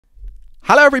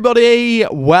Hello everybody,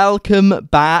 welcome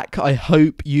back. I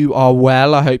hope you are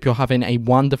well. I hope you're having a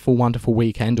wonderful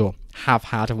weekend, or have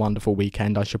had a wonderful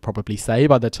weekend, I should probably say,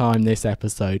 by the time this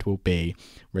episode will be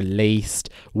released.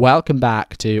 Welcome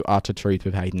back to Utter Truth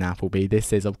with Hayden Appleby.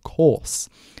 This is, of course,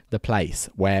 the place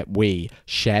where we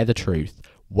share the truth,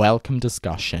 welcome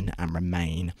discussion, and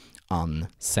remain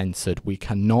uncensored. We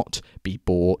cannot be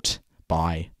bought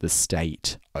by the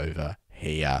state over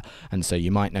here. And so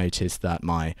you might notice that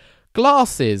my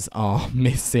glasses are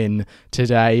missing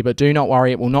today, but do not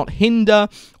worry, it will not hinder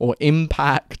or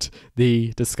impact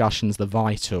the discussions, the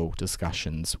vital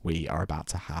discussions we are about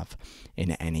to have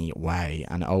in any way.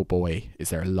 And oh boy, is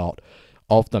there a lot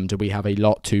of them. Do we have a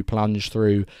lot to plunge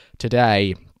through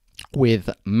today, with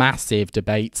massive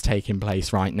debates taking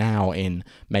place right now in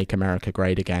Make America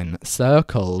Great Again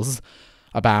circles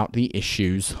about the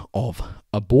issues of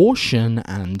abortion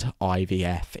and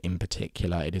IVF in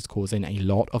particular. It is causing a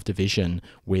lot of division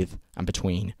with and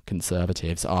between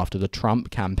conservatives after the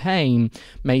Trump campaign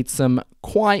made some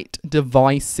quite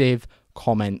divisive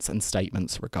comments and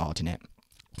statements regarding it.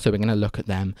 So we're going to look at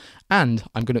them, and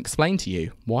I'm going to explain to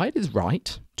you why it is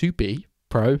right to be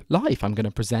pro-life. I'm going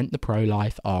to present the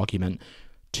pro-life argument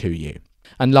to you.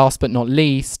 And last but not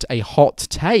least, a hot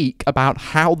take about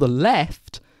how the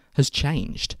left has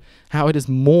changed, how it has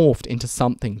morphed into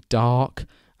something dark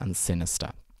and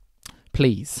sinister.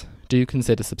 Please do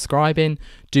consider subscribing,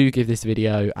 do give this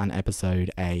video and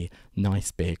episode a nice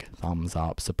big thumbs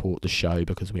up, support the show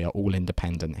because we are all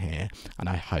independent here, and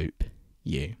I hope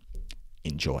you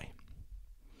enjoy.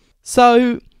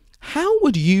 So, how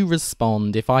would you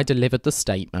respond if I delivered the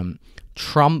statement,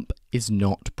 Trump is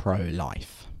not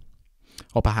pro-life?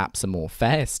 Or perhaps a more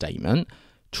fair statement,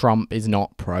 Trump is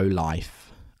not pro-life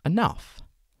enough.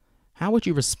 How would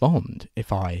you respond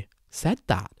if I said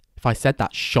that? If I said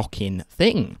that shocking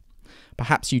thing?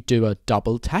 Perhaps you'd do a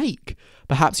double take.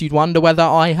 Perhaps you'd wonder whether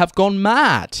I have gone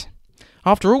mad.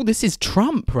 After all, this is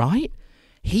Trump, right?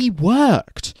 He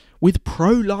worked with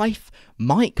pro-life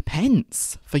Mike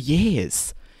Pence for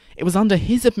years. It was under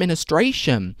his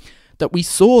administration that we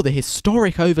saw the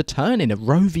historic overturning of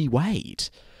Roe v. Wade.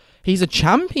 He's a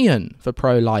champion for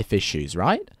pro-life issues,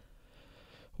 right?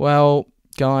 Well,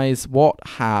 guys, what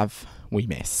have we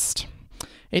missed?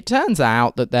 It turns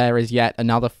out that there is yet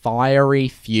another fiery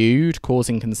feud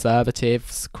causing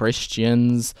conservatives,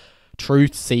 Christians,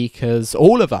 truth seekers,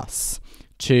 all of us,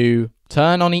 to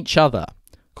turn on each other,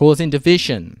 causing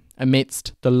division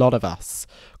amidst the lot of us,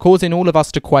 causing all of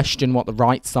us to question what the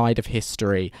right side of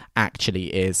history actually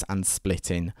is and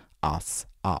splitting us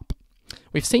up.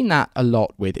 We've seen that a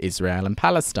lot with Israel and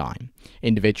Palestine.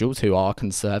 Individuals who are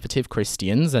conservative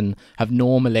Christians and have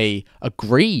normally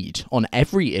agreed on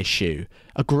every issue,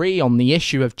 agree on the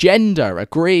issue of gender,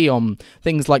 agree on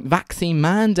things like vaccine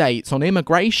mandates, on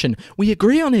immigration. We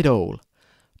agree on it all.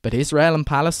 But Israel and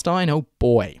Palestine, oh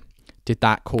boy, did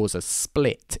that cause a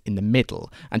split in the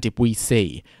middle, and did we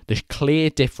see the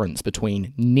clear difference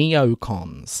between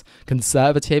neocons,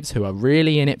 conservatives who are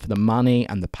really in it for the money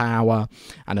and the power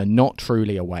and are not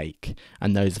truly awake,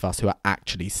 and those of us who are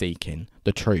actually seeking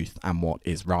the truth and what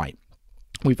is right.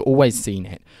 We've always seen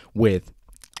it with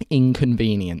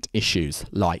inconvenient issues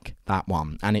like that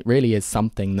one, and it really is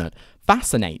something that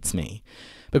fascinates me,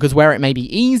 because where it may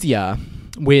be easier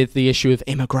with the issue of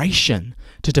immigration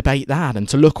to debate that and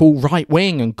to look all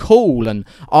right-wing and cool and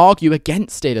argue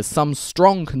against it as some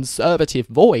strong conservative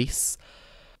voice,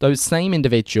 those same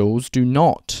individuals do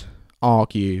not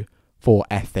argue for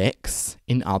ethics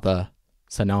in other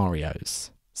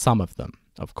scenarios. Some of them,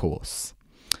 of course.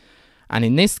 And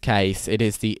in this case, it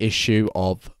is the issue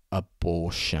of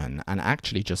abortion, and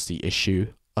actually just the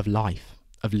issue of life,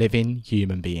 of living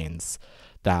human beings,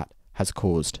 that has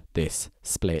caused this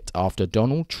split after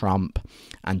Donald Trump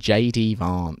and JD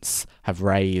Vance have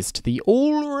raised the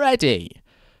already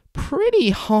pretty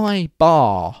high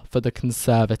bar for the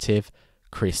conservative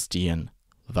Christian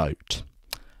vote.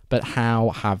 But how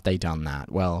have they done that?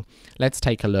 Well, let's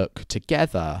take a look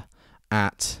together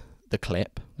at the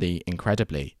clip, the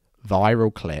incredibly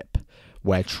viral clip,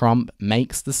 where Trump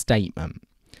makes the statement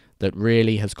that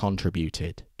really has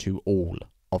contributed to all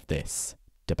of this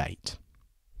debate.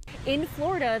 In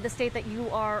Florida, the state that you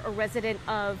are a resident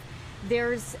of,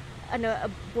 there's an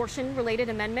abortion-related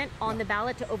amendment on the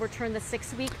ballot to overturn the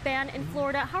 6-week ban in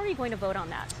Florida. How are you going to vote on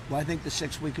that? Well, I think the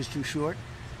 6-week is too short.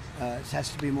 It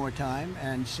has to be more time,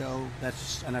 and so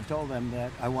and I've told them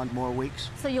that I want more weeks.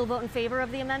 So you'll vote in favor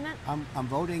of the amendment? I'm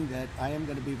voting that, I am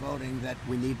going to be voting that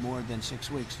we need more than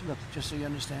 6 weeks. Look, just so you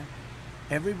understand,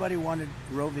 everybody wanted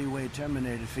Roe v. Wade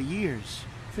terminated for years,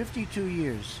 52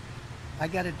 years. I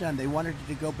got it done. They wanted it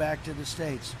to go back to the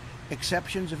states.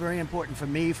 Exceptions are very important for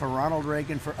me, for Ronald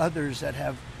Reagan, for others that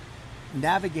have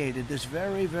navigated this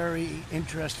very, very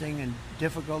interesting and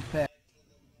difficult path.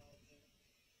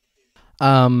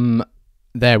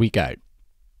 There we go.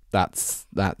 That's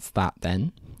that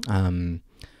then.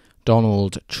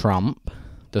 Donald Trump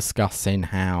discussing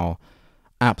how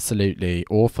absolutely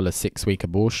awful a 6-week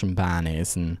abortion ban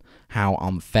is and how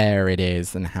unfair it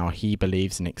is and how he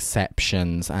believes in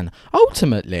exceptions and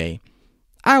ultimately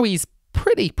how he's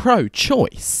pretty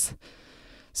pro-choice.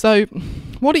 So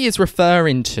what he is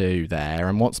referring to there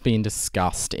and what's being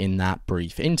discussed in that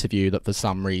brief interview that for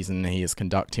some reason he is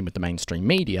conducting with the mainstream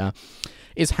media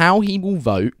is how he will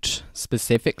vote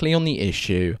specifically on the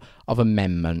issue of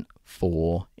Amendment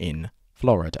 4 in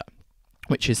Florida,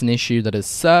 which is an issue that has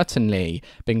certainly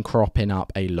been cropping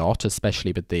up a lot,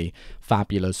 especially with the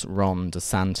fabulous Ron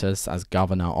DeSantis as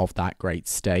governor of that great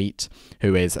state,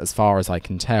 who is, as far as I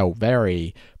can tell,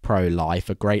 very pro-life,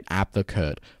 a great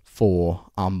advocate for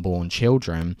unborn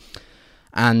children.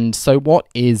 And so what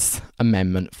is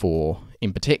Amendment 4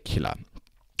 in particular?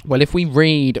 Well, if we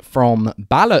read from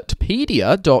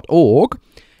ballotpedia.org,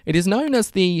 it is known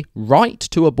as the Right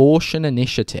to Abortion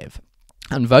Initiative.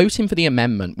 And voting for the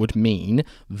amendment would mean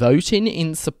voting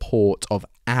in support of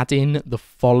adding the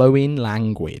following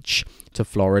language to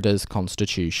Florida's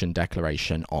Constitution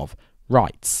Declaration of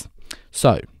Rights.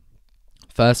 So,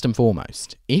 first and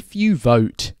foremost, if you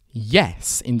vote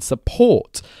yes in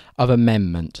support of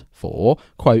Amendment 4,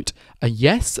 quote, a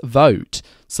yes vote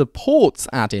supports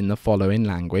adding the following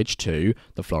language to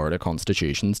the Florida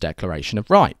Constitution's Declaration of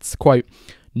Rights. Quote,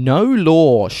 no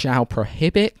law shall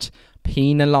prohibit,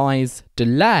 penalise,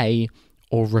 delay,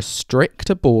 or restrict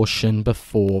abortion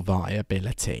before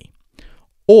viability,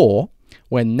 or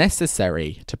when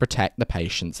necessary to protect the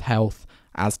patient's health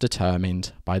as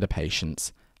determined by the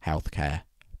patient's healthcare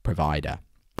provider.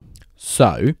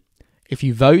 So, if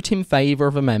you vote in favour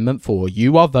of Amendment 4,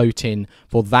 you are voting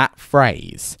for that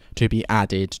phrase to be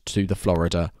added to the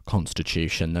Florida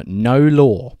Constitution, that no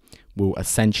law will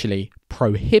essentially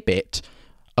prohibit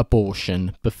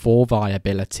abortion before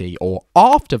viability or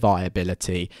after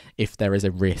viability if there is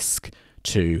a risk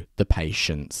to the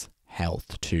patient's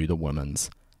health, to the woman's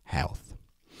health.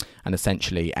 And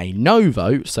essentially a no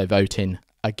vote, so voting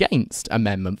against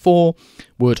Amendment 4,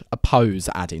 would oppose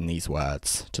adding these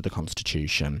words to the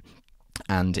Constitution.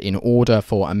 And in order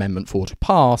for Amendment 4 to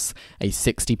pass, a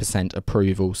 60%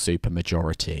 approval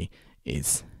supermajority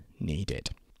is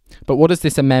needed. But what does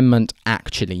this amendment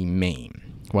actually mean?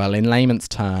 Well, in layman's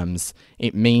terms,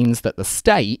 it means that the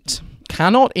state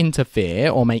cannot interfere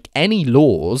or make any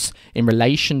laws in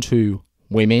relation to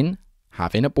women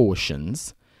having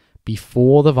abortions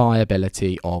before the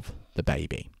viability of the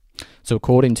baby. So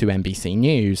according to NBC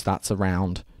News, that's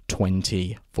around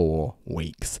 24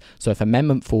 weeks. So if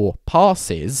Amendment 4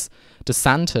 passes,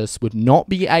 DeSantis would not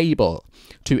be able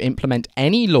to implement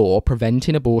any law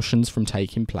preventing abortions from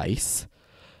taking place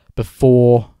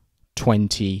before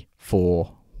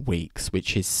 24 weeks,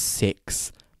 which is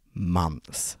 6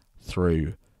 months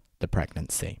through the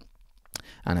pregnancy.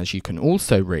 And as you can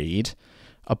also read,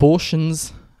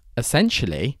 abortions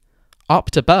essentially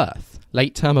up to birth,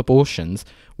 late-term abortions,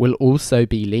 will also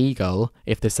be legal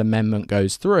if this amendment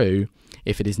goes through,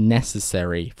 if it is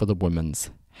necessary for the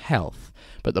woman's health.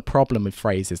 But the problem with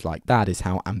phrases like that is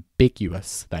how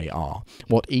ambiguous they are.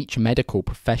 What each medical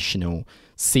professional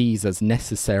sees as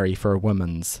necessary for a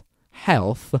woman's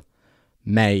health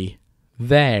may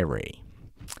vary.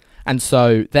 And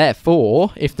so,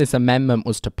 therefore, if this amendment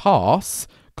was to pass,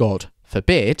 God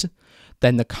forbid,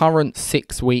 then the current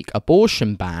 6-week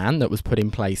abortion ban that was put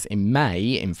in place in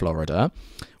May in Florida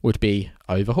would be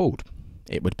overhauled.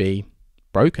 It would be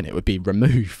broken. It would be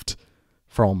removed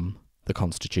from the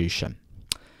Constitution.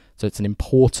 So it's an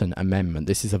important amendment.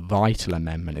 This is a vital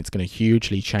amendment. It's going to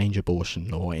hugely change abortion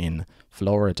law in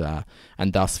Florida.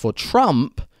 And thus for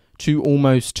Trump to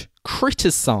almost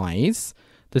criticize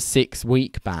the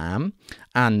 6-week ban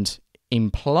and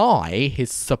imply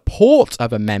his support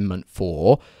of Amendment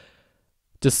 4,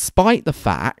 despite the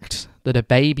fact that a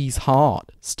baby's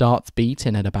heart starts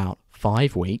beating at about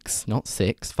 5 weeks, not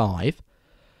 6, 5.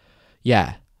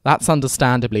 Yeah, that's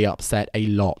understandably upset a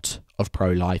lot of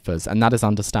pro-lifers, and that has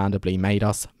understandably made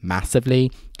us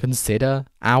massively consider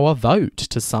our vote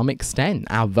to some extent.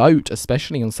 Our vote,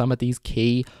 especially on some of these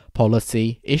key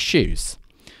policy issues.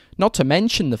 Not to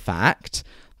mention the fact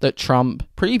that Trump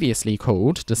previously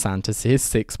called DeSantis'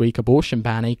 6-week abortion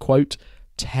ban a, quote,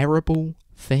 terrible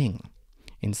thing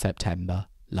in September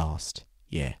last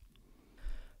year.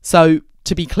 So,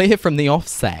 to be clear from the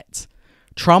offset,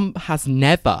 Trump has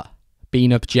never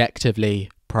been objectively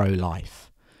pro-life.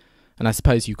 And I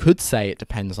suppose you could say it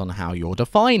depends on how you're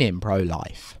defining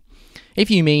pro-life.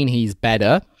 If you mean he's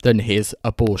better than his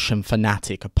abortion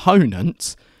fanatic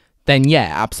opponent, then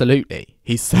yeah, absolutely.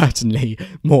 He's certainly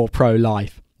more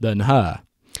pro-life than her.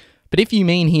 But if you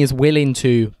mean he is willing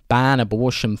to ban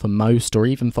abortion for most or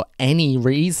even for any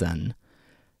reason,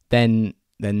 then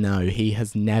no, he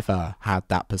has never had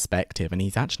that perspective, and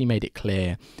he's actually made it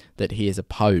clear that he is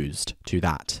opposed to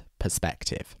that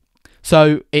perspective.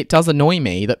 So it does annoy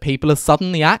me that people are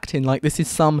suddenly acting like this is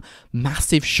some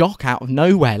massive shock out of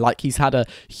nowhere, like he's had a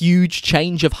huge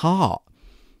change of heart.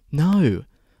 No,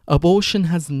 abortion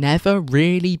has never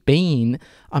really been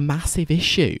a massive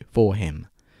issue for him.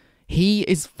 He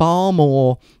is far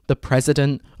more the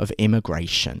president of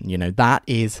immigration. You know, that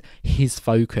is his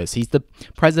focus. He's the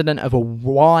president of a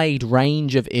wide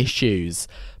range of issues,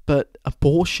 but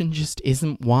abortion just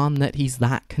isn't one that he's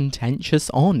that contentious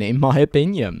on, in my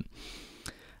opinion.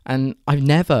 And I've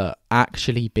never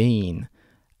actually been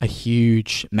a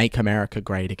huge Make America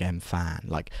Great Again fan,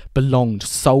 like belonged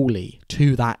solely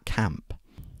to that camp.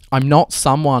 I'm not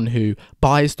someone who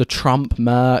buys the Trump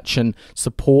merch and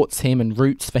supports him and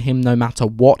roots for him no matter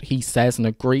what he says and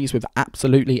agrees with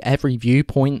absolutely every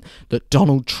viewpoint that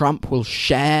Donald Trump will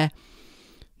share.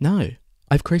 No,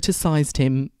 I've criticised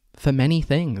him for many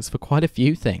things, for quite a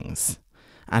few things,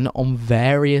 and on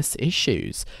various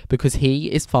issues, because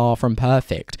he is far from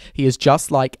perfect. He is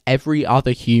just like every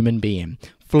other human being,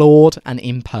 flawed and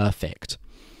imperfect.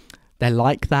 They're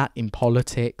like that in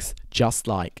politics, just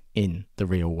like in the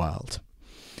real world.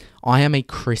 I am a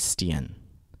Christian.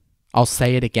 I'll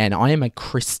say it again. I am a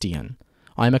Christian.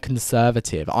 I am a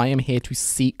conservative. I am here to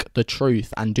seek the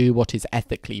truth and do what is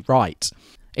ethically right.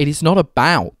 It is not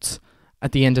about,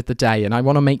 at the end of the day, and I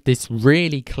want to make this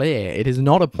really clear, it is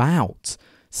not about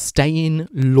staying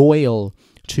loyal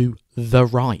to the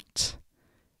right.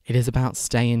 It is about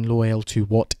staying loyal to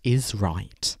what is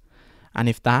right. And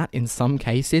if that, in some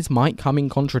cases, might come in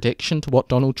contradiction to what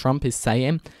Donald Trump is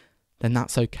saying, then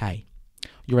that's okay.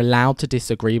 You're allowed to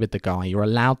disagree with the guy. You're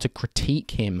allowed to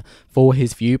critique him for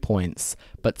his viewpoints,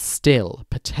 but still,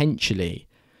 potentially,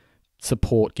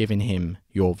 support giving him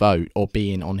your vote or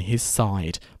being on his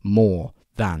side more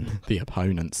than the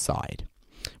opponent's side,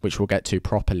 which we'll get to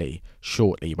properly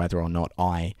shortly, whether or not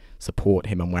I support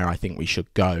him and where I think we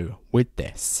should go with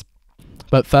this.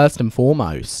 But first and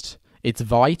foremost, it's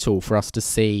vital for us to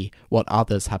see what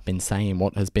others have been saying,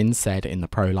 what has been said in the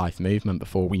pro-life movement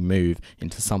before we move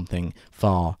into something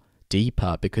far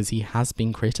deeper, because he has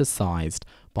been criticised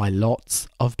by lots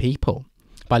of people.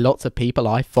 By lots of people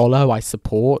I follow, I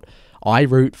support, I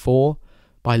root for,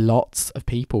 by lots of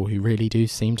people who really do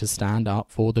seem to stand up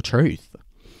for the truth.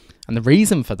 And the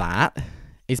reason for that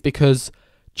is because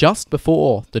just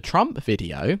before the Trump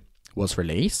video was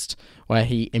released, where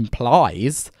he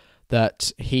implies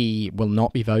that he will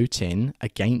not be voting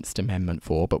against Amendment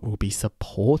 4, but will be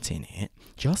supporting it.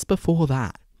 Just before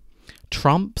that,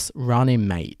 Trump's running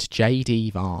mate,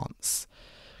 J.D. Vance,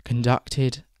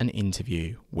 conducted an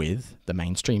interview with the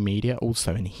mainstream media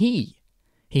also, and he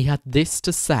had this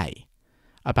to say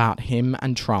about him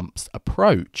and Trump's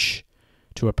approach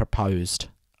to a proposed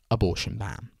abortion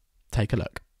ban. Take a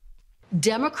look.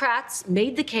 Democrats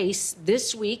made the case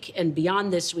this week and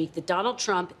beyond this week that Donald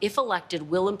Trump, if elected,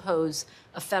 will impose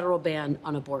a federal ban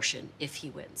on abortion if he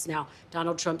wins. Now,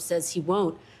 Donald Trump says he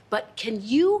won't, but can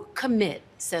you commit,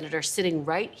 Senator, sitting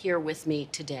right here with me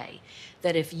today,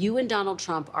 that if you and Donald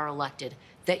Trump are elected,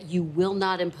 that you will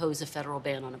not impose a federal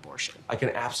ban on abortion? I can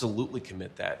absolutely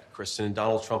commit that, Kristen, and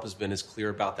Donald Trump has been as clear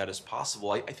about that as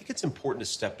possible. I think it's important to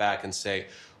step back and say,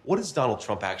 what has Donald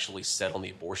Trump actually said on the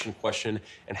abortion question,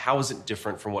 and how is it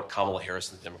different from what Kamala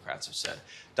Harris and the Democrats have said?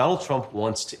 Donald Trump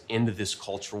wants to end this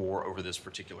culture war over this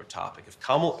particular topic. If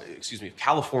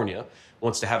California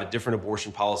wants to have a different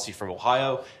abortion policy from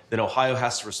Ohio, then Ohio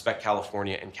has to respect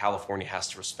California and California has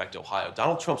to respect Ohio.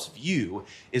 Donald Trump's view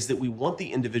is that we want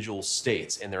the individual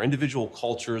states and their individual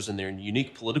cultures and their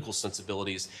unique political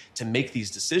sensibilities to make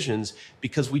these decisions,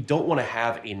 because we don't want to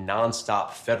have a nonstop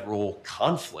federal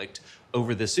conflict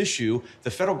over this issue.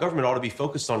 The federal government ought to be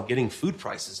focused on getting food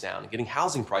prices down, getting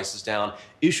housing prices down,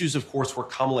 issues, of course, where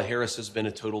Kamala Harris has been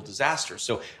a total disaster.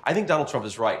 So I think Donald Trump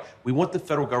is right. We want the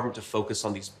federal government to focus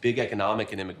on these big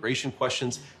economic and immigration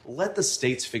questions. Let the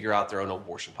states figure out their own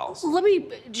abortion policy. Let me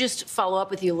just follow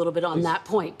up with you a little bit on that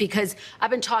point, because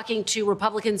I've been talking to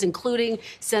Republicans, including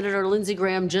Senator Lindsey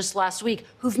Graham just last week,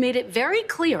 who've made it very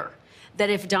clear that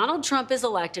if Donald Trump is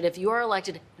elected, if you are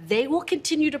elected, they will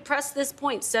continue to press this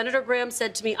point. Senator Graham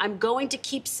said to me, I'm going to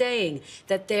keep saying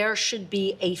that there should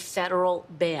be a federal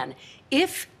ban.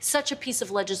 If such a piece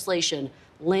of legislation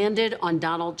landed on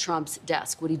Donald Trump's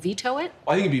desk, would he veto it?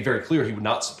 Well, I think it'd be very clear he would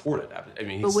not support it. I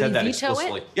mean, he said that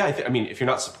explicitly. Yeah, I mean, if you're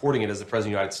not supporting it as the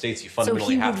President of the United States, you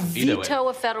fundamentally have to veto it. So he would veto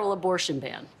a federal abortion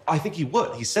ban? I think he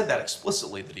would. He said that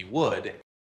explicitly, that he would.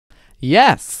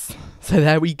 Yes. So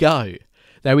there we go.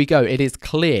 There we go. It is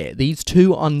clear these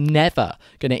two are never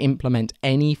going to implement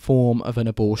any form of an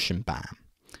abortion ban,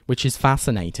 which is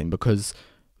fascinating because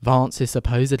Vance is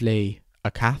supposedly a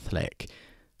Catholic,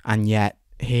 and yet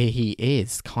here he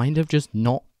is, kind of just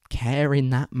not caring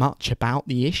that much about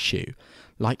the issue,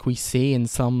 like we see in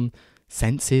some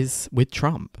senses with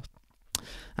Trump.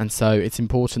 And so it's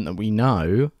important that we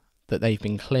know that they've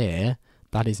been clear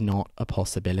that is not a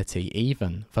possibility,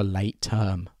 even for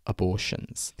late-term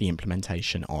abortions, the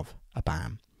implementation of a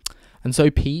ban. And so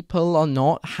people are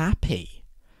not happy.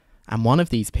 And one of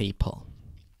these people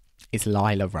is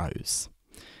Lila Rose.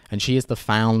 And she is the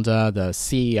founder, the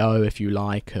CEO, if you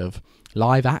like, of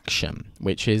Live Action,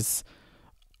 which is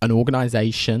an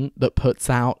organisation that puts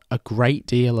out a great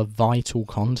deal of vital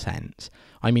content.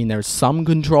 I mean, there's some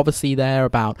controversy there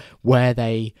about where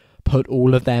they put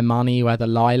all of their money, whether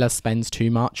Lila spends too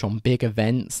much on big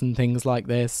events and things like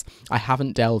this. I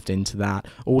haven't delved into that.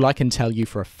 All I can tell you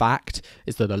for a fact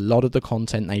is that a lot of the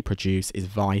content they produce is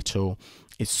vital,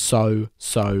 is so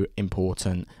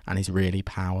important, and is really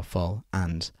powerful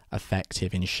and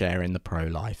effective in sharing the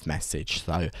pro-life message.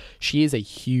 So she is a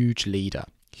huge leader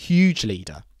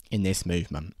in this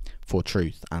movement for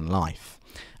truth and life.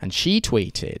 And she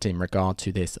tweeted in regard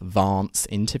to this Vance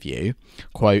interview,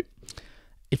 quote,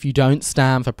 "If you don't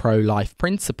stand for pro-life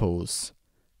principles,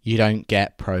 you don't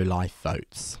get pro-life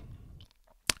votes."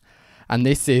 And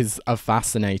this is a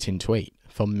fascinating tweet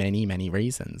for many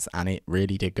reasons, and it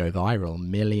really did go viral,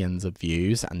 millions of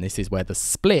views, and this is where the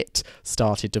split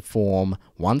started to form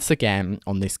once again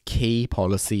on this key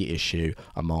policy issue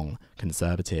among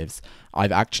conservatives.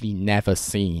 I've actually never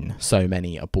seen so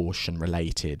many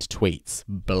abortion-related tweets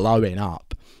blowing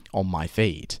up on my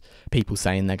feed. People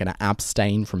saying they're going to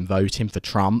abstain from voting for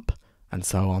Trump, and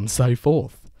so on and so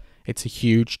forth. It's a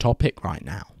huge topic right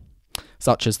now.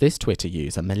 Such as this Twitter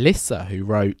user, Melissa, who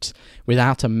wrote,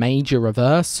 "Without a major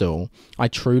reversal, I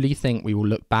truly think we will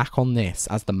look back on this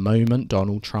as the moment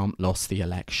Donald Trump lost the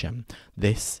election.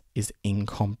 This is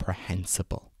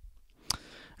incomprehensible."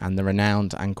 And the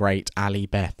renowned and great Ali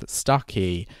Beth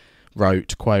Stuckey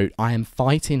wrote, quote, "I am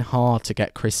fighting hard to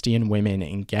get Christian women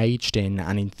engaged in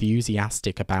and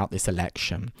enthusiastic about this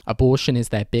election. Abortion is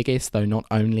their biggest, though not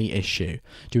only, issue.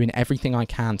 Doing everything I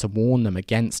can to warn them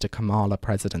against a Kamala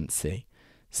presidency."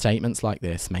 Statements like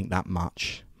this make that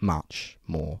much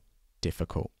more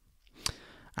difficult.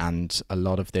 And a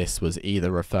lot of this was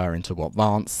either referring to what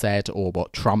Vance said or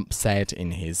what Trump said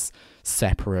in his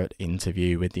separate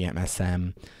interview with the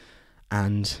MSM.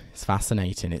 And it's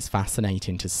fascinating. It's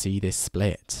fascinating to see this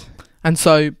split. And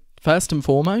so, first and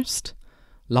foremost,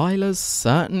 Lila's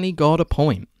certainly got a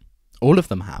point. All of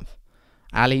them have.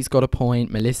 Ali's got a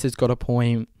point. Melissa's got a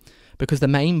point. Because the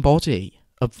main body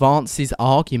of Vance's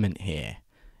argument here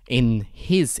in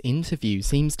his interview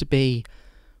seems to be,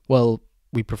 well,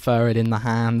 we prefer it in the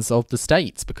hands of the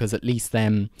states because at least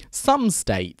then some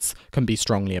states can be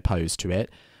strongly opposed to it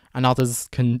and others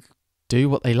can do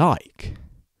what they like.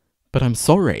 But I'm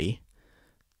sorry,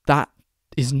 that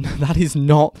is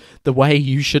not the way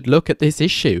you should look at this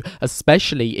issue,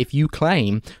 especially if you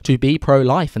claim to be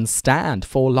pro-life and stand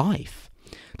for life.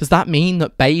 Does that mean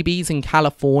that babies in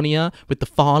California with the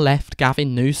far left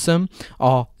Gavin Newsom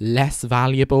are less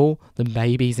valuable than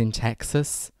babies in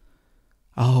Texas?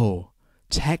 Oh,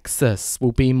 Texas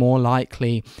will be more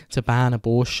likely to ban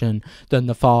abortion than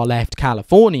the far left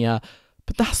California,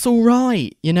 but that's all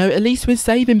right. You know, at least we're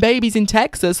saving babies in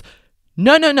Texas.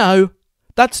 No.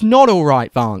 That's not all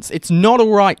right, Vance. It's not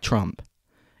all right, Trump.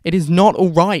 It is not all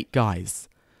right, guys.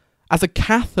 As a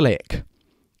Catholic,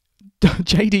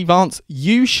 J.D. Vance,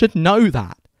 you should know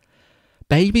that.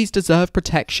 Babies deserve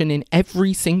protection in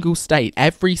every single state,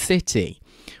 every city.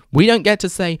 We don't get to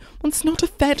say, well, it's not a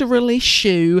federal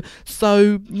issue,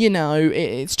 so, you know,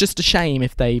 it's just a shame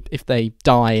if they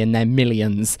die and they're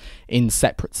millions in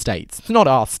separate states. It's not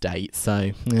our state,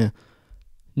 so, yeah.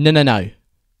 No.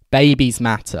 Babies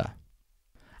matter.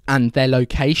 And their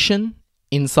location,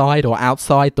 inside or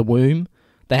outside the womb,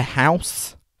 their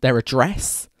house, their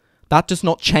address, that does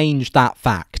not change that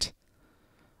fact.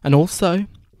 And also,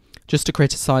 just to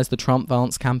criticise the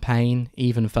Trump-Vance campaign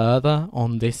even further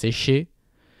on this issue,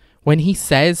 When he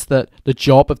says that the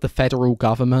job of the federal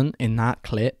government in that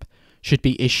clip should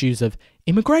be issues of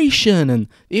immigration and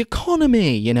the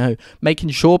economy, you know, making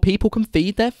sure people can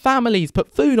feed their families,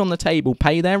 put food on the table,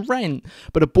 pay their rent,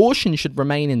 but abortion should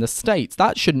remain in the states.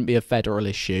 That shouldn't be a federal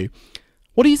issue.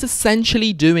 What he's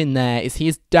essentially doing there is he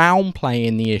is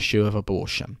downplaying the issue of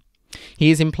abortion. He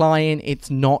is implying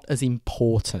it's not as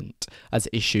important as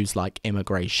issues like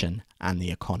immigration and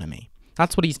the economy.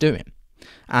 That's what he's doing.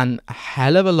 And a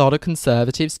hell of a lot of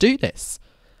conservatives do this.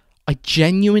 I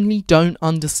genuinely don't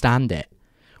understand it.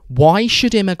 Why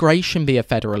should immigration be a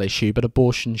federal issue but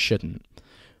abortion shouldn't?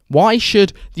 Why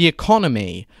should the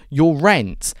economy, your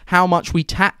rent, how much we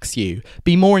tax you,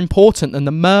 be more important than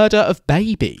the murder of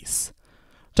babies?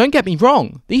 Don't get me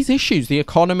wrong, these issues, the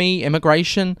economy,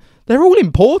 immigration, they're all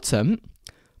important,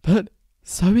 but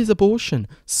so is abortion,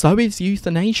 so is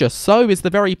euthanasia, so is the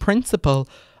very principle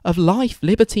of life,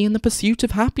 liberty, and the pursuit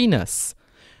of happiness.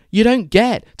 You don't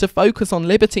get to focus on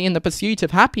liberty and the pursuit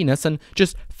of happiness and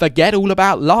just forget all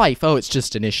about life. Oh, it's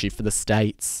just an issue for the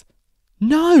states.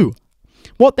 No!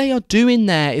 What they are doing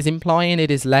there is implying it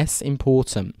is less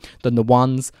important than the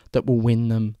ones that will win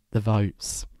them the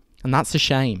votes. And that's a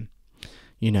shame.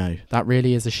 You know, that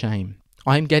really is a shame.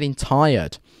 I'm getting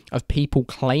tired of people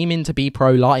claiming to be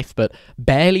pro-life but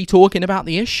barely talking about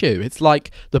the issue. It's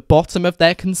like the bottom of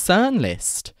their concern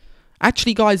list.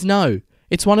 Actually, guys, no.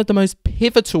 It's one of the most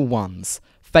pivotal ones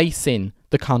facing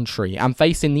the country and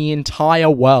facing the entire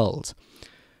world.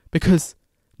 Because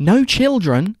no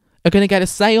children are going to get a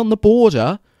say on the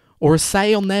border or a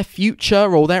say on their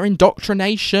future or their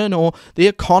indoctrination or the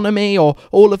economy or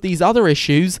all of these other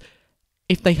issues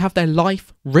if they have their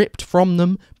life ripped from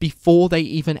them before they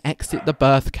even exit the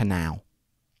birth canal.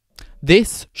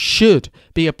 This should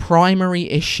be a primary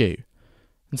issue.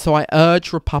 And so I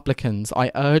urge Republicans,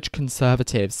 I urge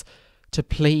conservatives to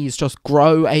please just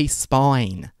grow a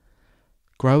spine.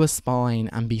 Grow a spine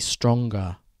and be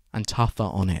stronger and tougher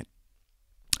on it.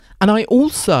 And I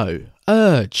also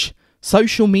urge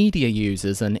social media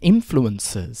users and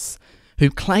influencers who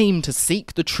claim to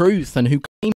seek the truth and who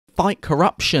claim to fight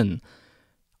corruption.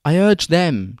 I urge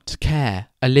them to care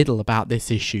a little about this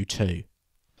issue too.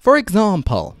 For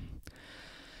example,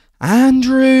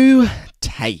 Andrew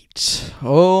Tate.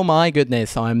 Oh my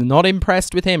goodness, I'm not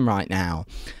impressed with him right now.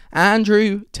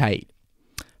 Andrew Tate,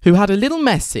 who had a little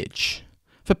message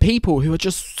for people who are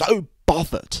just so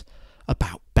bothered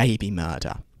about baby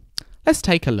murder. Let's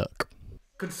take a look.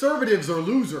 Conservatives are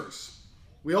losers.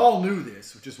 We all knew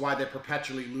this, which is why they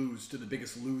perpetually lose to the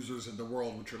biggest losers in the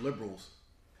world, which are liberals.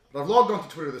 But I've logged onto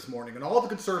Twitter this morning, and all the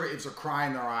conservatives are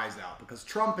crying their eyes out because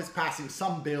Trump is passing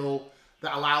some bill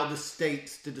that allowed the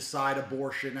states to decide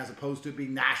abortion as opposed to it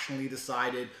being nationally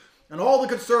decided. And all the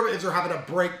conservatives are having a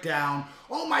breakdown.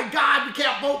 Oh my God, we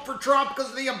can't vote for Trump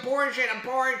because of the abortion.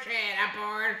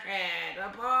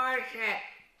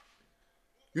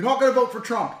 You're not going to vote for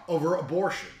Trump over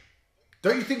abortion.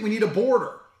 Don't you think we need a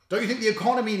border? Don't you think the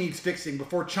economy needs fixing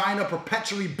before China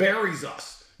perpetually buries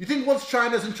us? You think once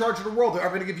China's in charge of the world, they're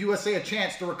ever going to give USA a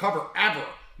chance to recover? Ever?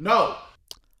 No.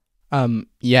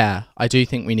 Yeah, I do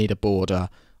think we need a border,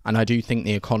 and I do think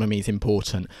the economy is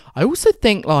important. I also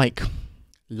think, like,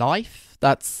 life,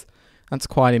 that's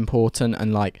quite important,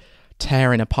 and, like,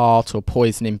 tearing apart or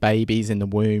poisoning babies in the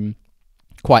womb,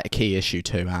 quite a key issue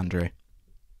too, Andrew.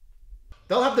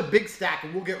 They'll have the big stack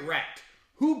and we'll get wrecked.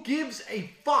 Who gives a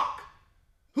fuck?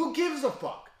 Who gives a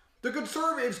fuck? The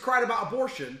conservatives crying about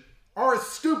abortion are as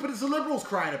stupid as the liberals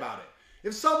crying about it.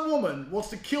 If some woman wants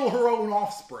to kill her own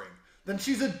offspring, then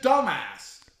she's a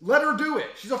dumbass. Let her do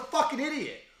it. She's a fucking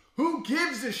idiot. Who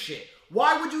gives a shit?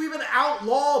 Why would you even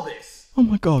outlaw this? Oh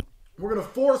my God. We're going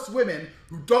to force women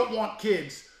who don't want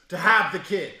kids to have the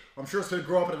kid. I'm sure it's going to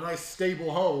grow up in a nice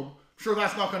stable home. I'm sure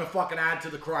that's not going to fucking add to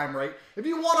the crime rate. If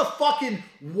you want to fucking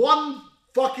one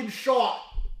fucking shot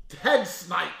head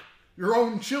snipe your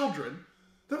own children,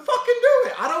 then fucking do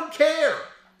it. I don't care.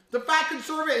 The fact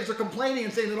conservatives are complaining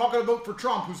and saying they're not going to vote for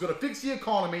Trump, who's going to fix the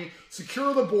economy,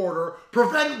 secure the border,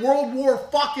 prevent World War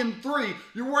fucking III.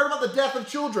 You're worried about the death of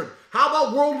children. How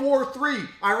about World War III,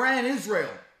 Iran,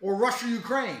 Israel, or Russia,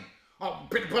 Ukraine? Oh,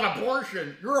 but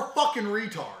abortion, you're a fucking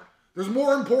retard. There's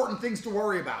more important things to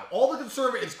worry about. All the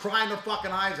conservatives crying their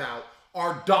fucking eyes out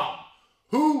are dumb.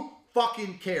 Who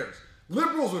fucking cares?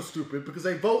 Liberals are stupid because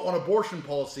they vote on abortion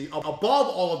policy above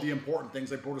all of the important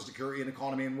things like border security and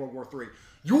economy and World War III.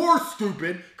 You're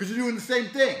stupid because you're doing the same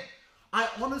thing. I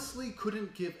honestly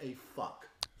couldn't give a fuck.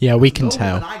 Yeah, we can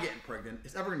tell. No woman I getting pregnant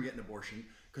is ever going to get an abortion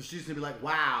because she's going to be like,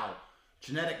 wow,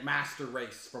 genetic master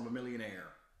race from a millionaire.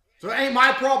 So it ain't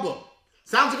my problem.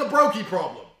 Sounds like a brokey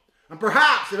problem. And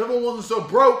perhaps if everyone wasn't so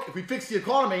broke, if we fixed the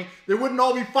economy, they wouldn't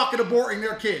all be fucking aborting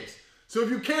their kids. So if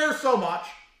you care so much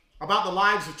about the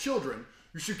lives of children,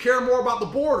 you should care more about the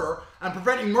border and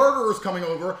preventing murderers coming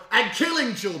over and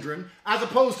killing children, as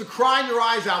opposed to crying your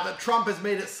eyes out that Trump has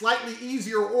made it slightly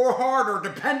easier or harder,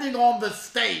 depending on the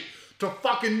state, to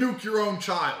fucking nuke your own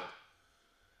child.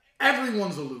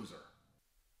 Everyone's a loser.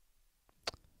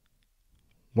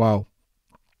 Well,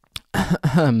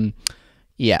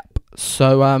 yep.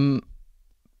 So,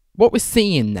 what we're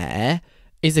seeing there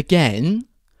is, again,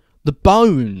 the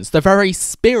bones, the very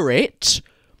spirit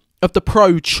of the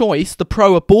pro-choice, the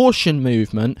pro-abortion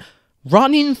movement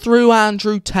running through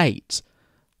Andrew Tate.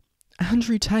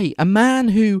 Andrew Tate, a man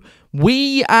who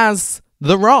we as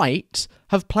the right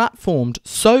have platformed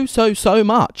so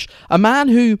much. A man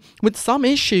who, with some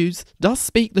issues, does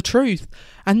speak the truth.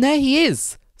 And there he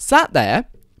is, sat there,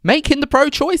 making the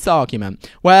pro-choice argument.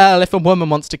 Well, if a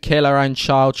woman wants to kill her own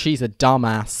child, she's a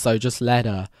dumbass, so just let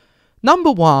her.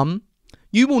 Number one,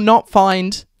 you will not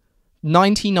find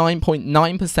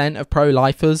 99.9% of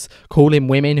pro-lifers calling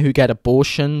women who get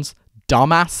abortions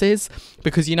dumbasses,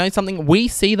 because you know something? We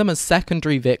see them as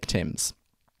secondary victims.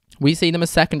 We see them as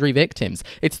secondary victims.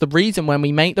 It's the reason when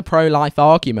we make the pro-life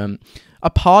argument, a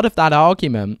part of that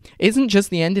argument isn't just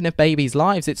the ending of babies'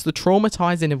 lives, it's the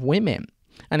traumatizing of women.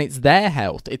 And it's their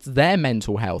health, it's their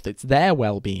mental health, it's their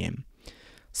well-being.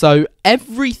 So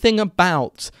everything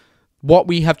about what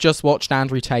we have just watched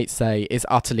Andrew Tate say is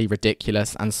utterly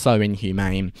ridiculous and so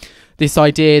inhumane. This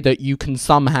idea that you can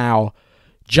somehow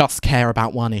just care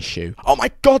about one issue. Oh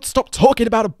my God, stop talking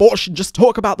about abortion, just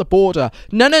talk about the border.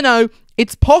 No.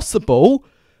 It's possible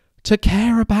to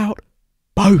care about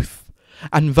both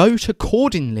and vote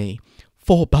accordingly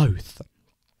for both.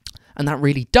 And that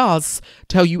really does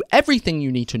tell you everything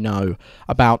you need to know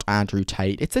about Andrew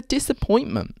Tate. It's a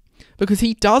disappointment because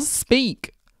he does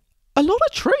speak a lot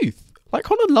of truth, like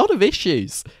on a lot of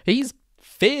issues. He's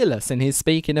fearless in his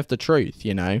speaking of the truth,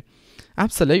 you know.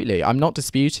 Absolutely, I'm not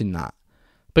disputing that.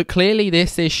 But clearly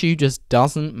this issue just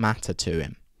doesn't matter to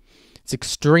him. It's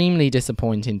extremely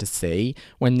disappointing to see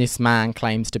when this man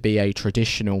claims to be a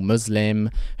traditional Muslim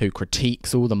who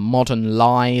critiques all the modern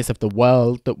lies of the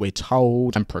world that we're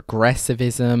told and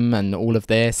progressivism and all of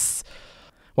this.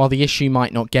 While the issue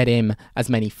might not get him as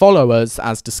many followers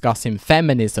as discussing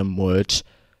feminism would,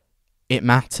 it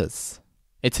matters.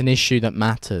 It's an issue that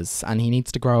matters, and he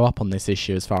needs to grow up on this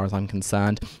issue as far as I'm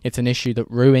concerned. It's an issue that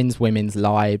ruins women's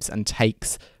lives and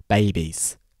takes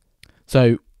babies.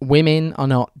 So women are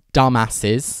not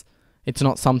dumbasses. It's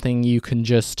not something you can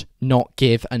just not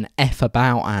give an F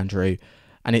about, Andrew.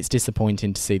 And it's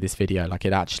disappointing to see this video like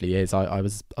it actually is. I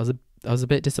was a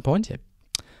bit disappointed.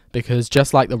 Because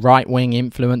just like the right-wing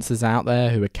influencers out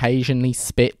there who occasionally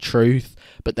spit truth,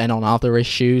 but then on other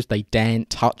issues they daren't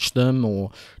touch them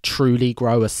or truly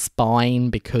grow a spine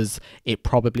because it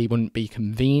probably wouldn't be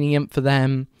convenient for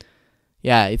them.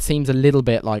 Yeah, it seems a little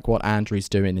bit like what Andrew's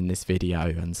doing in this video,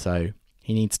 and so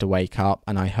he needs to wake up,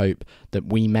 and I hope that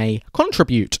we may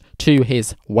contribute to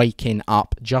his waking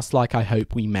up, just like I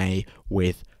hope we may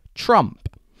with Trump.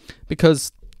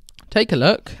 Because take a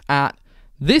look at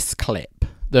this clip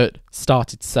that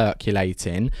started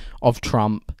circulating of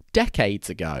Trump decades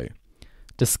ago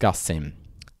discussing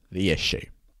the issue.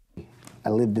 I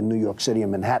lived in New York City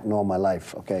and Manhattan all my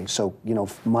life, okay? So, you know,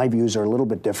 my views are a little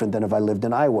bit different than if I lived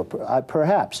in Iowa,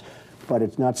 perhaps, but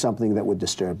it's not something that would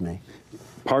disturb me.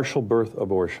 Partial birth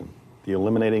abortion, the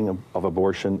eliminating of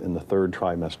abortion in the third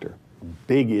trimester,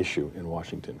 big issue in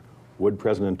Washington. Would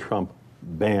President Trump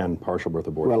ban partial birth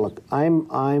abortion? Well, look,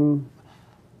 I'm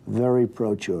very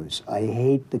pro-choice. I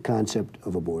hate the concept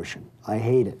of abortion. I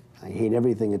hate it. I hate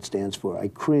everything it stands for. I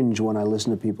cringe when I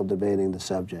listen to people debating the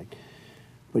subject.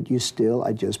 But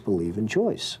I just believe in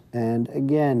choice. And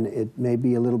again, it may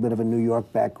be a little bit of a New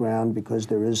York background because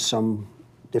there is some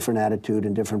different attitude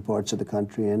in different parts of the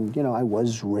country. And, you know, I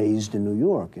was raised in New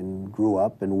York and grew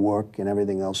up and work and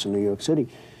everything else in New York City.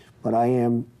 But I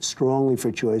am strongly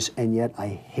for choice, and yet I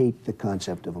hate the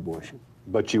concept of abortion.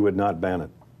 But you would not ban it?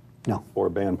 No. Or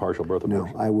ban partial birth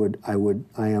abortion?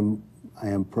 No, I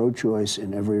am pro-choice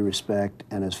in every respect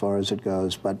and as far as it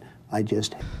goes, but I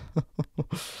just...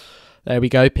 There we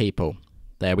go, people.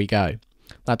 There we go.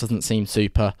 That doesn't seem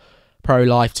super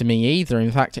pro-life to me either. In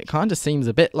fact, it kind of seems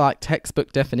a bit like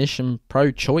textbook definition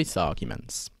pro-choice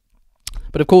arguments.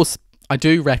 But of course, I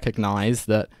do recognise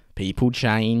that People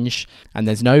change, and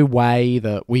there's no way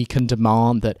that we can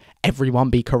demand that everyone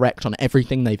be correct on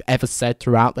everything they've ever said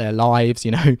throughout their lives.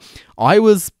 You know, I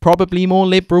was probably more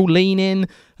liberal leaning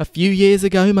a few years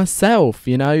ago myself.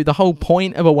 You know, the whole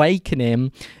point of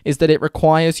awakening is that it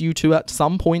requires you to at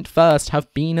some point first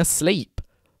have been asleep,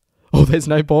 or there's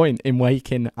no point in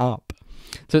waking up.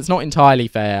 So it's not entirely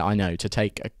fair, I know, to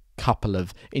take a couple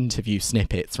of interview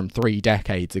snippets from 3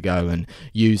 decades ago and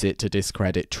use it to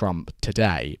discredit Trump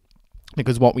today,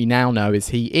 because what we now know is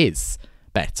he is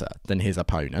better than his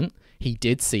opponent. He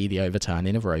did see the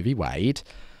overturning of Roe v. Wade,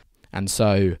 and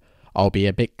so I'll be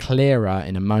a bit clearer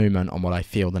in a moment on what I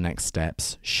feel the next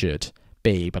steps should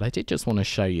be, but I did just want to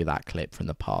show you that clip from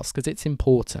the past because it's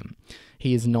important.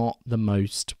 He is not the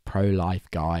most pro-life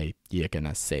guy you're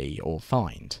gonna see or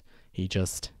find. He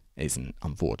just isn't,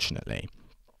 unfortunately.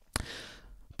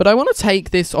 But I want to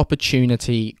take this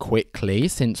opportunity quickly,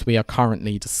 since we are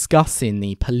currently discussing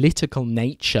the political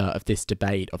nature of this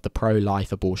debate, of the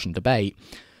pro-life abortion debate,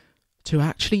 to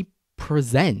actually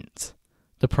present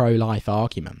the pro-life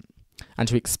argument and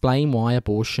to explain why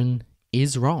abortion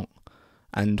is wrong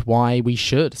and why we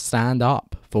should stand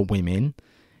up for women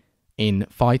in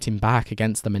fighting back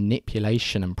against the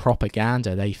manipulation and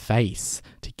propaganda they face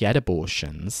to get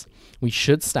abortions. We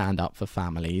should stand up for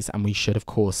families, and we should, of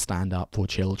course, stand up for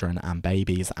children and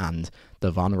babies and the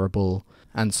vulnerable.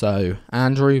 And so,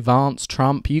 Andrew, Vance,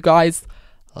 Trump, you guys,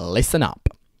 listen up.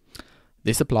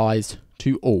 This applies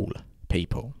to all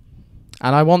people.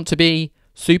 And I want to be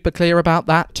super clear about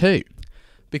that too,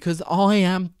 because I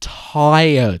am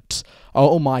tired.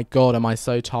 Oh my God, am I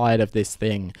so tired of this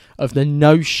thing, of the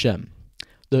notion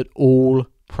that all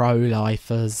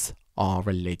pro-lifers are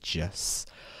religious.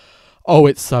 Oh,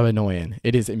 it's so annoying.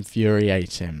 It is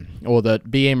infuriating. Or that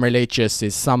being religious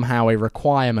is somehow a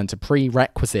requirement, a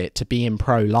prerequisite to being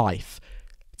pro-life.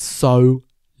 It's so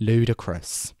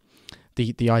ludicrous.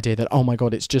 The idea that, oh my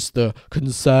God, it's just the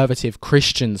conservative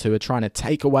Christians who are trying to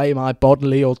take away my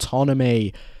bodily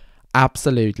autonomy.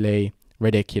 Absolutely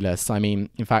ridiculous. I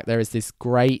mean, in fact, there is this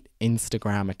great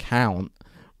Instagram account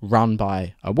run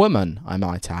by a woman, I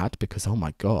might add, because, oh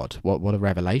my God, what a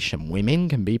revelation. Women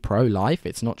can be pro-life.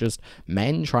 It's not just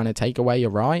men trying to take away your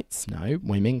rights. No,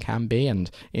 women can be, and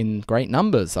in great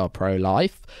numbers are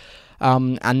pro-life.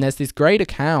 And there's this great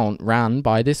account run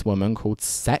by this woman called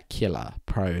Secular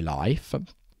Pro-Life,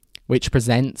 which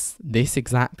presents this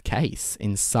exact case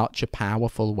in such a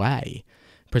powerful way.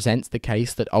 Presents the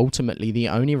case that ultimately the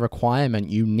only requirement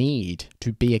you need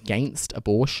to be against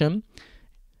abortion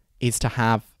is to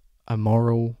have a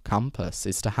moral compass,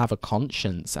 is to have a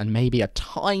conscience and maybe a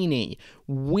tiny,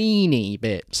 weeny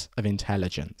bit of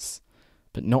intelligence,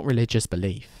 but not religious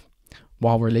belief.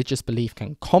 While religious belief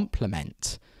can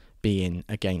complement being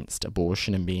against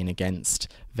abortion and being against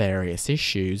various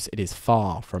issues, it is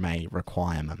far from a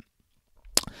requirement.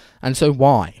 And so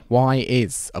why? Why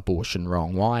is abortion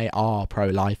wrong? Why are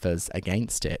pro-lifers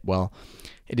against it? Well,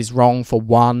 it is wrong for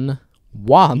one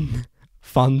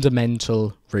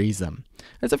fundamental reason.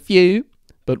 There's a few,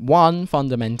 but one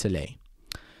fundamentally.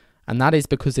 And that is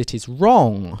because it is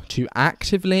wrong to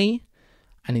actively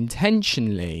and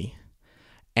intentionally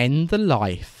end the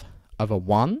life of a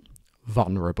 1,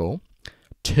 vulnerable,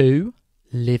 2,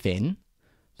 living,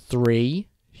 3,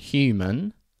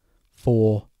 human,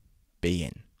 4,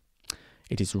 being.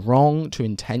 It is wrong to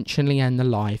intentionally end the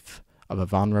life of a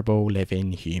vulnerable,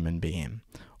 living human being,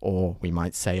 or we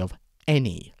might say of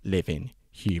any living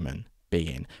human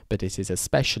being, but it is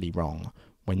especially wrong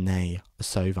when they are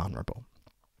so vulnerable.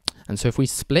 And so if we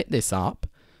split this up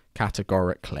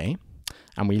categorically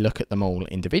and we look at them all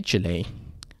individually,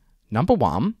 number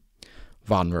 1,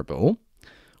 vulnerable.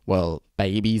 Well,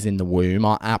 babies in the womb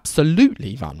are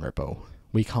absolutely vulnerable.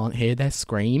 We can't hear their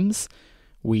screams.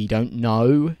 We don't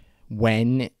know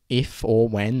if or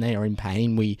when they are in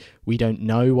pain. We don't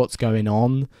know what's going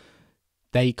on.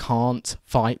 They can't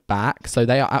fight back, so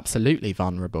they are absolutely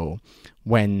vulnerable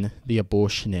when the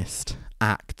abortionist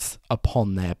acts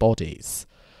upon their bodies.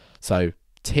 So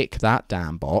tick that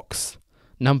damn box.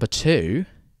 Number 2,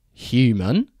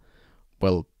 human.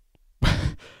 Well,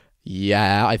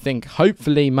 yeah, I think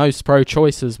hopefully most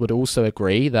pro-choicers would also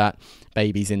agree that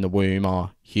babies in the womb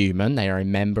are human. They are a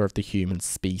member of the human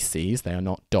species. They are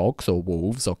not dogs or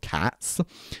wolves or cats.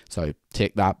 So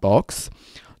tick that box.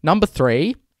 Number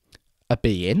 3, a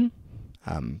being.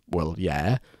 Well,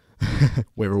 yeah,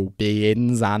 we're all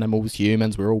beings, animals,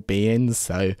 humans, we're all beings.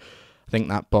 So I think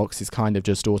that box is kind of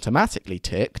just automatically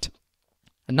ticked.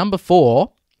 And number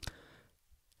 4,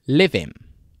 living.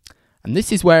 And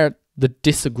this is where the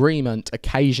disagreement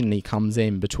occasionally comes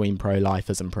in between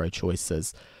pro-lifers and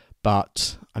pro-choicers.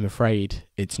 But I'm afraid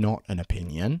it's not an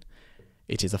opinion.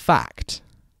 It is a fact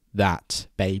that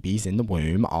babies in the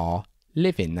womb are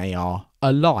living. They are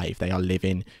alive. They are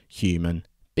living human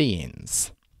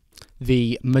beings.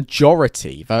 The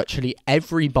majority, virtually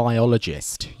every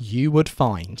biologist you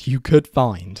could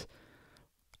find,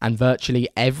 and virtually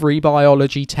every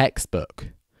biology textbook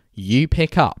you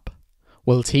pick up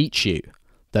will teach you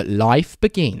that life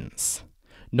begins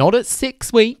not at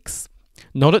 6 weeks,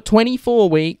 not at 24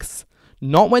 weeks,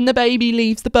 not when the baby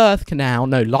leaves the birth canal.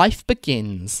 No, life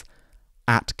begins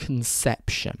at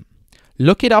conception.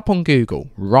 Look it up on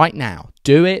Google right now.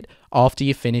 Do it after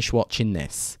you finish watching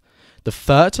this. The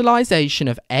fertilization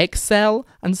of egg cell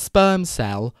and sperm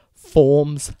cell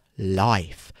forms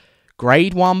life.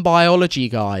 Grade 1 biology,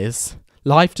 guys.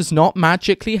 Life does not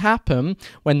magically happen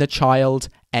when the child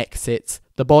exits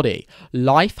the body.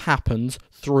 Life happens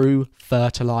through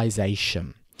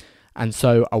fertilization. And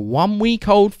so a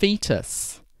 1-week-old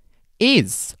fetus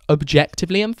is,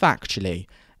 objectively and factually,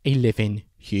 a living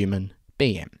human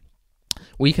being.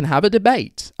 We can have a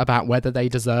debate about whether they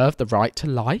deserve the right to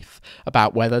life,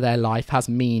 about whether their life has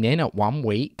meaning at 1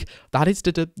 week. That is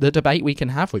the debate we can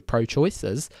have with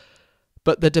pro-choicers.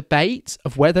 But the debate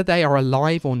of whether they are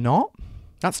alive or not,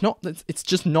 it's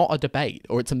just not a debate,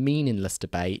 or it's a meaningless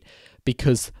debate,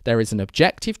 because there is an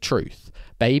objective truth.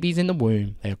 Babies in the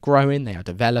womb, they are growing, they are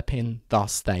developing,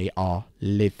 thus they are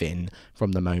living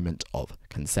from the moment of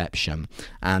conception.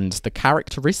 And the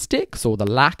characteristics or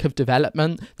the lack of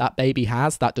development that baby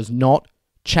has, that does not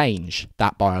change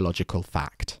that biological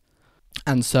fact.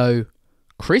 And so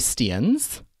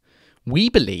Christians, we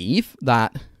believe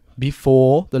that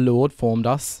before the Lord formed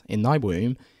us in thy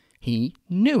womb, he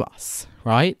knew us,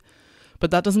 right? But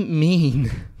that doesn't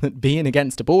mean that being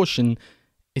against abortion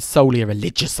is solely a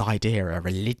religious idea, a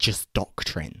religious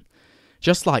doctrine.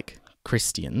 Just like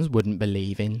Christians wouldn't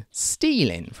believe in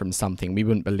stealing from something, we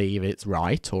wouldn't believe it's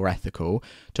right or ethical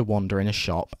to wander in a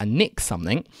shop and nick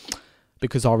something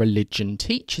because our religion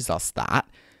teaches us that.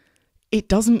 It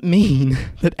doesn't mean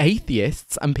that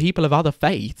atheists and people of other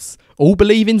faiths all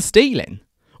believe in stealing,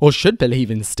 or should believe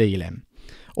in stealing,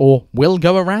 or will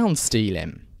go around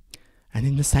stealing. And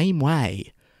in the same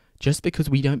way, just because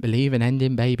we don't believe in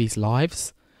ending babies'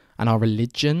 lives, and our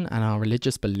religion and our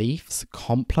religious beliefs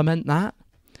complement that,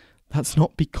 that's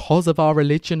not because of our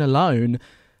religion alone.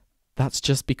 That's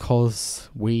just because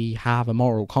we have a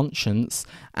moral conscience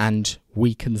and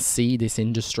we can see this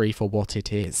industry for what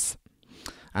it is.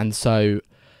 And so,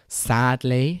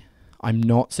 sadly, I'm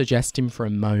not suggesting for a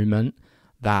moment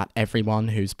that everyone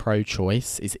who's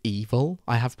pro-choice is evil.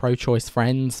 I have pro-choice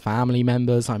friends, family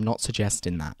members. I'm not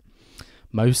suggesting that.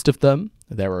 Most of them,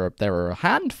 there are a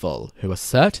handful who are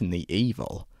certainly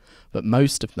evil, but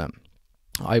most of them,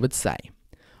 I would say,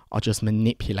 are just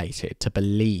manipulated to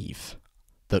believe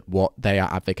that what they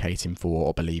are advocating for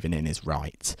or believing in is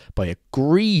right by a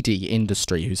greedy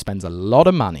industry who spends a lot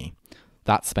of money,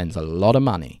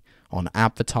 on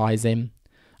advertising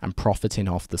and profiting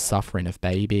off the suffering of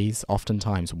babies,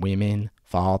 oftentimes women,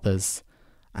 fathers,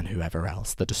 and whoever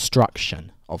else, the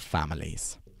destruction of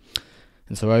families.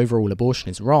 And so overall, abortion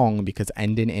is wrong because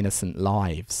ending innocent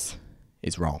lives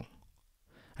is wrong.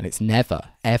 And it's never,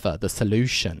 ever the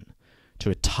solution to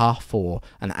a tough or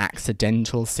an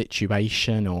accidental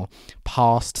situation or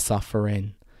past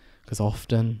suffering, because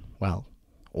often, well,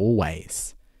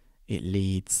 always, it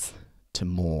leads to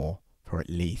more for at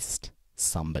least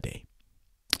somebody.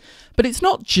 But it's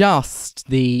not just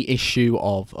the issue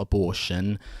of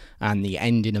abortion and the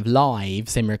ending of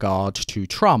lives in regard to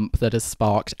Trump that has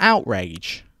sparked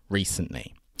outrage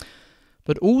recently,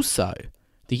 but also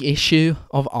the issue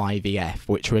of IVF,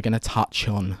 which we're going to touch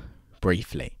on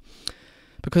briefly.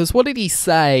 Because what did he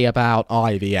say about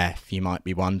IVF, you might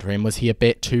be wondering? Was he a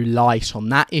bit too light on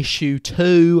that issue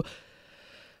too?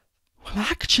 Well,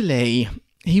 actually,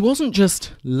 he wasn't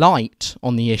just light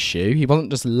on the issue. He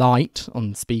wasn't just light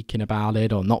on speaking about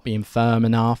it or not being firm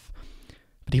enough.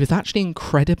 But he was actually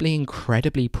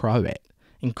incredibly pro it.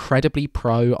 Incredibly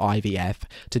pro IVF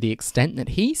to the extent that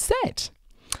he said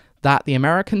that the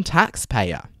American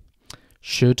taxpayer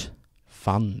should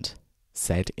fund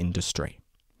said industry.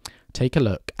 Take a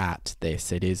look at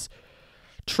this. It is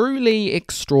truly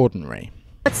extraordinary.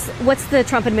 What's the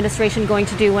Trump administration going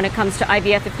to do when it comes to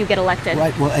IVF if you get elected?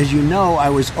 Right. Well, as you know, I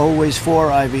was always for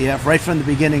IVF right from the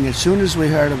beginning. As soon as we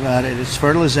heard about it, it's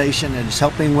fertilization and it's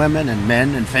helping women and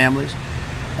men and families.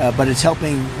 But it's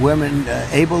helping women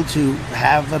able to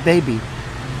have a baby.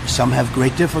 Some have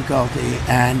great difficulty,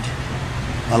 and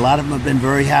a lot of them have been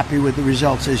very happy with the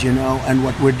results, as you know. And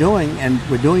what we're doing, and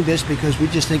we're doing this because we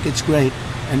just think it's great,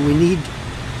 and we need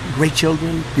great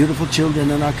children, beautiful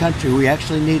children in our country. We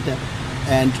actually need them.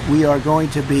 And we are going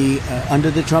to be, under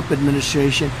the Trump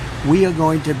administration, we are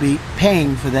going to be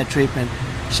paying for that treatment.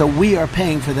 So we are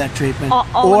paying for that treatment.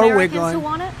 All Americans who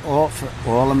want it?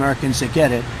 All Americans that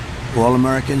get it, all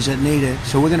Americans that need it.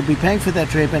 So we're going to be paying for that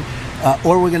treatment,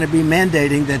 or we're going to be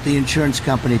mandating that the insurance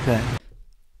company pay.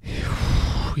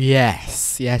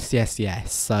 Yes.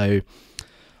 So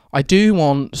I do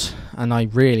want, and I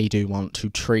really do want to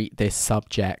treat this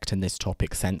subject and this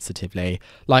topic sensitively,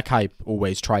 like I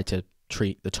always try to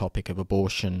treat the topic of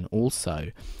abortion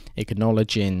also,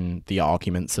 acknowledging the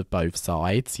arguments of both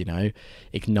sides, you know,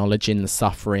 acknowledging the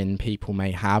suffering people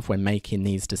may have when making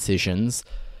these decisions,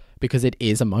 because it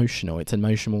is emotional. It's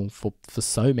emotional for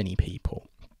so many people.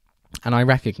 And I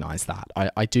recognise that.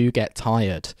 I do get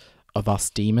tired of us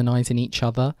demonising each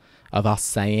other, of us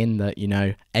saying that, you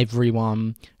know,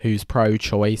 everyone who's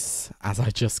pro-choice, as I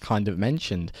just kind of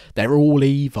mentioned, they're all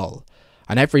evil.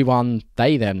 And everyone,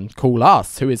 they then call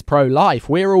us, who is pro-life,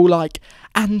 we're all like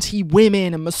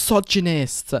anti-women and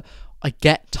misogynists. I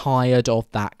get tired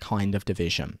of that kind of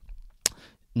division.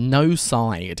 No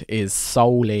side is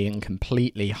solely and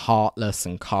completely heartless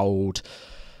and cold,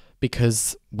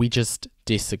 because we just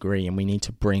disagree and we need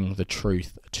to bring the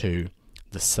truth to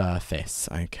the surface,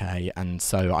 okay? And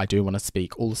so I do want to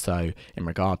speak also in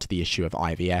regard to the issue of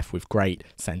IVF with great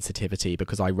sensitivity,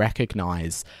 because I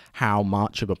recognise how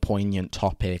much of a poignant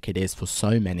topic it is for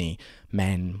so many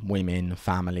men, women,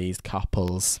 families,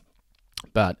 couples.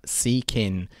 But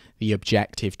seeking the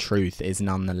objective truth is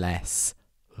nonetheless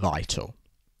vital,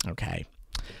 okay?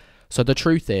 So the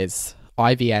truth is,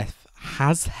 IVF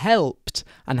has helped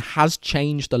and has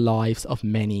changed the lives of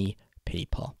many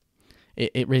people.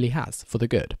 It really has, for the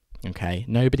good, okay?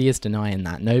 Nobody is denying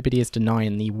that. Nobody is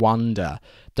denying the wonder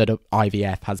that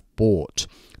IVF has brought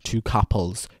to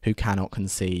couples who cannot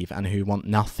conceive and who want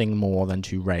nothing more than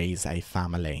to raise a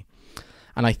family.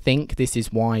 And I think this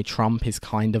is why Trump is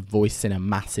kind of voicing a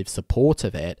massive support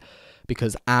of it,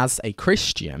 because as a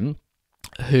Christian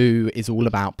who is all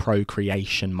about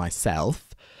procreation myself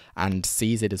and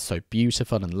sees it as so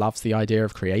beautiful and loves the idea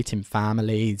of creating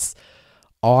families,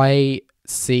 I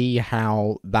see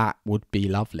how that would be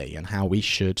lovely and how we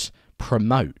should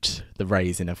promote the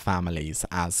raising of families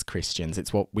as Christians.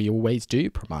 It's what we always do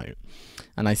promote.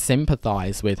 And I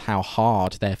sympathise with how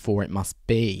hard, therefore, it must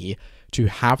be to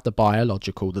have the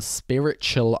biological, the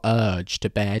spiritual urge to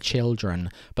bear children,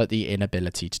 but the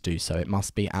inability to do so. It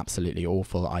must be absolutely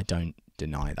awful. I don't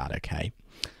deny that, okay?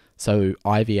 So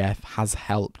IVF has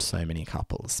helped so many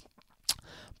couples.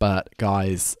 But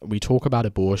guys, we talk about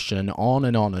abortion on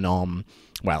and on and on.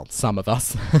 Well, some of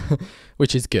us,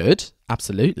 which is good,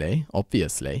 absolutely,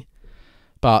 obviously.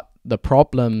 But the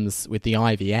problems with the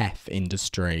IVF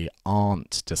industry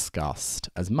aren't discussed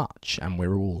as much, and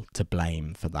we're all to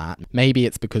blame for that. Maybe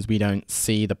it's because we don't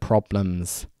see the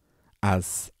problems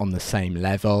as on the same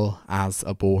level as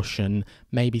abortion,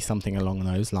 maybe something along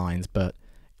those lines, but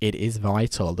it is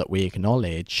vital that we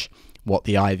acknowledge what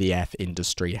the IVF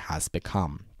industry has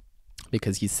become.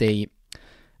 Because you see,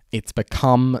 it's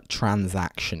become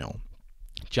transactional,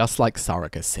 just like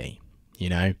surrogacy, you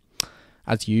know.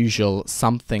 As usual,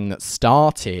 something that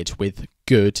started with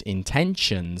good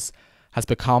intentions has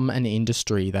become an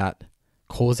industry that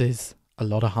causes a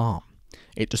lot of harm.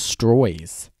 It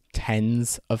destroys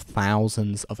tens of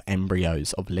thousands of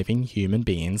embryos of living human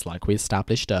beings, like we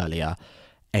established earlier,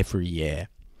 every year.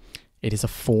 It is a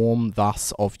form,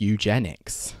 thus, of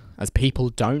eugenics, as people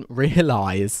don't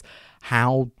realise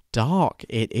how dark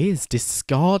it is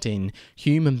discarding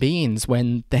human beings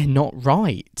when they're not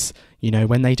right, you know,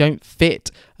 when they don't fit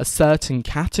a certain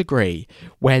category,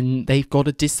 when they've got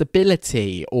a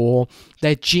disability or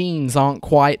their genes aren't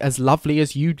quite as lovely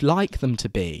as you'd like them to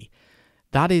be.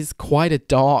 That is quite a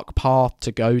dark path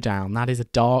to go down. That is a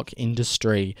dark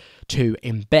industry to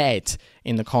embed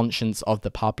in the conscience of the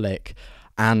public.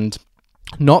 And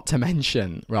not to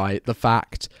mention, right, the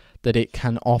fact that it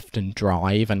can often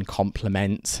drive and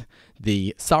complement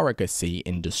the surrogacy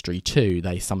industry too.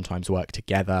 They sometimes work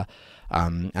together,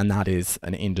 and that is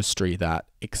an industry that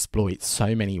exploits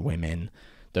so many women,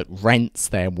 that rents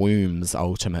their wombs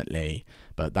ultimately.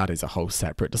 But that is a whole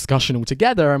separate discussion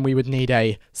altogether, and we would need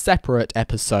a separate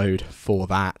episode for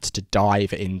that, to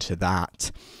dive into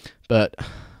that. But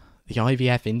the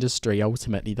IVF industry,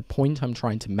 ultimately, the point I'm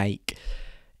trying to make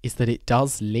is that it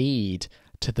does lead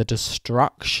to the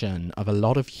destruction of a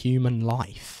lot of human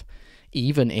life,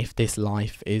 even if this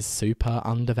life is super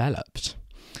undeveloped.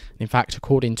 In fact,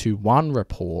 according to one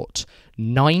report,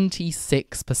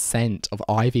 96% of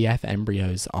IVF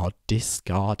embryos are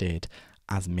discarded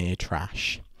as mere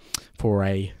trash. For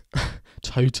a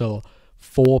total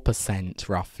 4%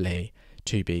 roughly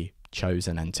to be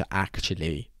chosen and to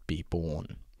actually be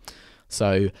born.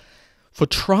 So for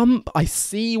Trump, I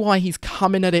see why he's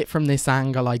coming at it from this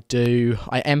angle. I do.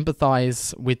 I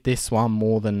empathise with this one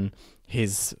more than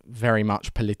his very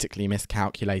much politically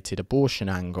miscalculated abortion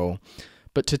angle.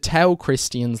 But to tell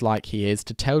Christians like he is,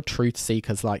 to tell truth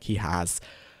seekers like he has,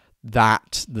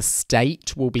 that the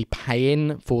state will be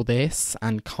paying for this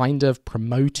and kind of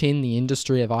promoting the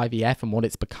industry of IVF and what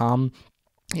it's become,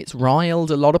 it's riled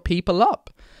a lot of people up.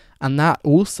 And that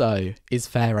also is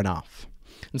fair enough.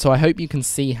 And so I hope you can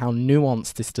see how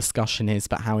nuanced this discussion is,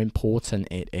 but how important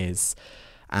it is.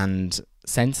 And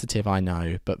sensitive, I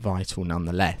know, but vital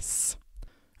nonetheless.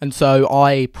 And so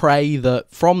I pray that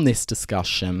from this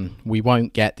discussion, we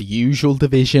won't get the usual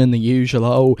division, the usual,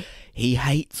 oh, he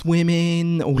hates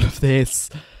women, all of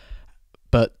this,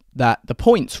 but that the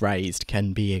points raised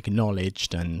can be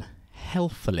acknowledged and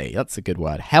healthily, that's a good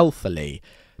word, healthily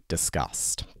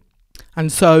discussed.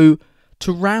 And so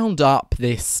to round up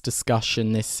this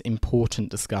discussion, this important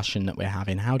discussion that we're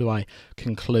having, how do I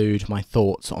conclude my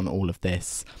thoughts on all of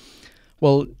this?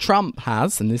 Well, Trump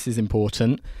has, and this is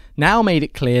important, now made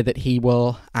it clear that he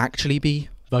will actually be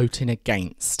voting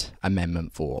against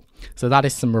Amendment 4. So that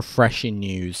is some refreshing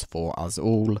news for us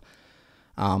all,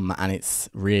 and it's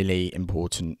really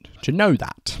important to know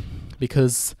that,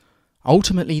 because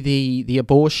ultimately the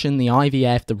abortion, the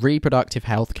IVF, the reproductive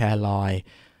healthcare lie,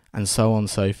 and so on and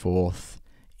so forth,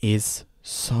 is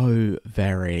so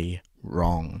very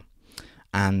wrong.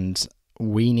 And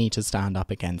we need to stand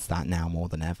up against that now more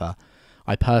than ever.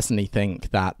 I personally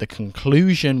think that the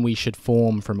conclusion we should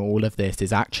form from all of this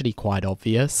is actually quite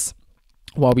obvious.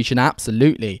 While we should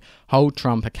absolutely hold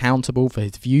Trump accountable for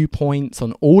his viewpoints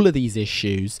on all of these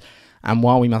issues, and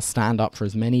while we must stand up for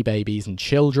as many babies and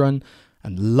children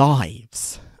and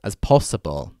lives as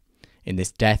possible in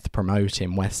this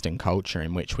death-promoting Western culture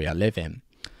in which we are living,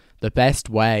 the best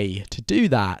way to do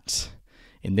that,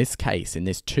 in this case, in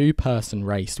this two-person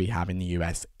race we have in the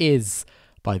US, is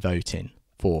by voting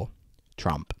for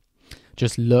Trump.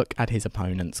 Just look at his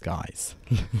opponents, guys.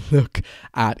 Look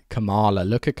at Kamala.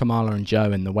 Look at Kamala and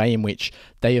Joe and the way in which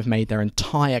they have made their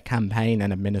entire campaign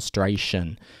and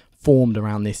administration formed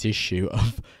around this issue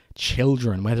of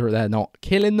children, whether they're not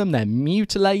killing them, they're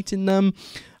mutilating them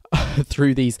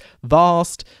through these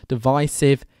vast,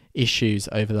 divisive issues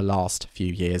over the last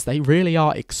few years. They really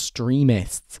are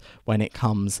extremists when it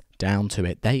comes down to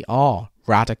it. They are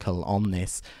radical on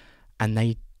this, and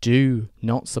they do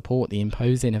not support the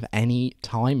imposing of any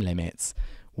time limits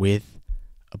with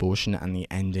abortion and the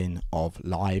ending of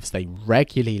lives. They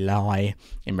regularly lie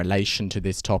in relation to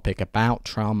this topic about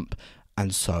Trump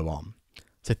and so on.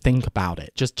 So think about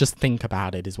it. Just think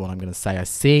about it is what I'm going to say. I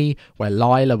see where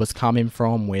Lila was coming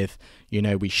from with, you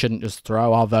know, we shouldn't just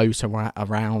throw our vote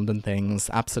around and things.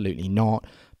 Absolutely not.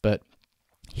 But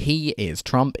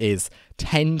Trump is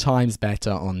 10 times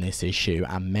better on this issue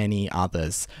and many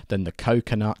others than the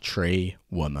coconut tree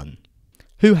woman,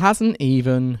 who hasn't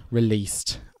even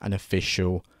released an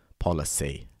official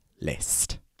policy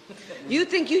list. You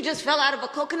think you just fell out of a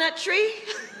coconut tree?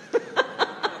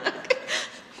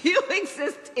 You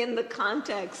exist in the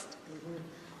context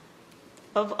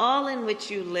of all in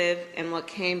which you live and what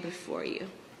came before you.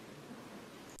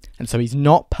 And so he's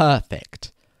not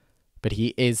perfect, but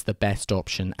he is the best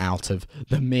option out of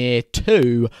the mere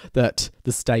two that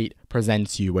the state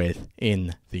presents you with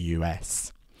in the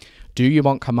US. Do you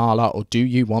want Kamala, or do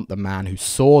you want the man who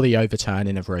saw the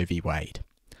overturning of Roe v. Wade?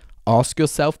 Ask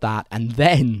yourself that and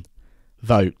then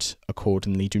vote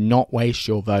accordingly. Do not waste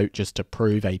your vote just to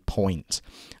prove a point,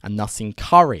 and thus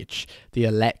encourage the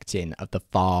electing of the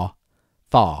far,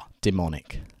 far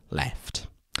demonic left.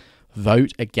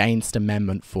 Vote against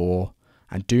Amendment 4.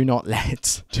 And do not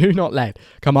let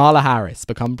Kamala Harris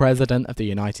become President of the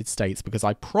United States, because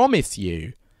I promise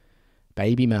you,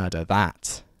 baby murder,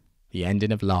 that the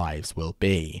ending of lives will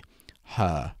be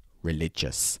her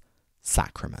religious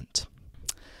sacrament.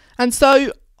 And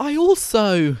so I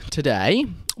also today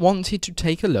wanted to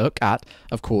take a look at,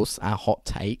 of course, our hot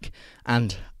take,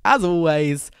 and as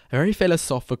always, a very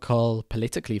philosophical,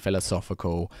 politically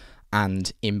philosophical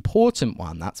and important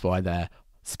one. That's why they're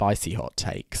spicy hot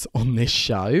takes on this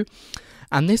show.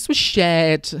 And this was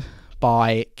shared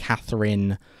by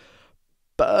Catherine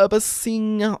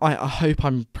Berbising. I hope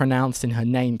I'm pronouncing her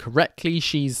name correctly.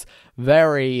 She's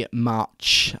very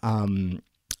much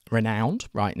renowned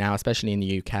right now, especially in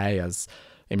the UK, as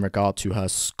in regard to her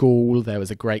school. There was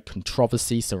a great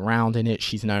controversy surrounding it.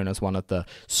 She's known as one of the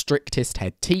strictest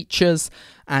head teachers,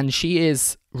 and she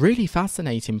is really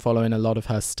fascinating following a lot of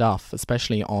her stuff,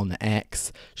 especially on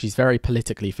X. She's very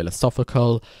politically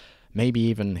philosophical, maybe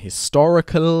even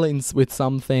historical with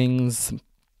some things.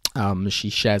 She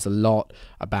shares a lot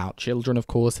about children, of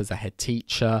course, as a head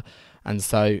teacher. And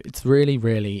so it's really,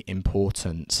 really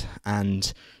important.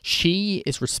 And she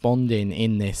is responding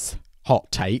in this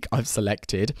hot take I've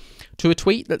selected to a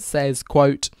tweet that says,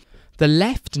 quote, "The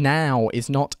left now is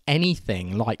not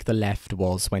anything like the left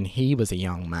was when he was a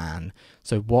young man.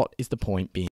 So what is the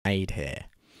point being made here?"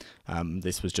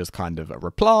 This was just kind of a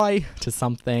reply to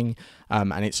something,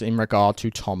 and it's in regard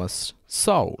to Thomas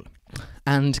Sowell.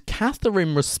 And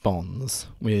Catherine responds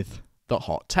with the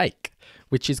hot take,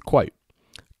 which is, quote,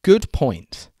 "Good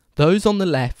point. Those on the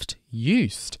left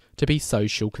used to be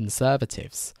social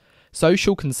conservatives.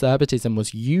 Social conservatism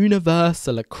was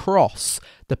universal across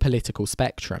the political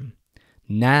spectrum.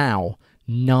 Now,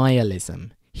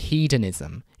 nihilism,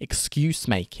 hedonism,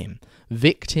 excuse-making,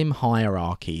 victim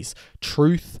hierarchies,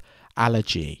 truth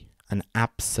allergy, and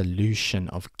absolution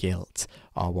of guilt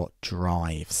are what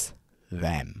drives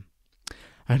them."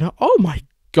 And oh my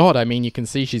God, I mean, you can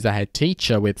see she's a head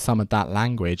teacher with some of that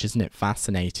language. Isn't it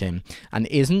fascinating? And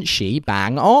isn't she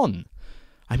bang on?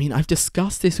 I mean, I've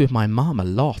discussed this with my mum a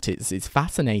lot. It's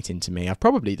fascinating to me. I've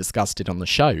probably discussed it on the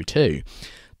show too.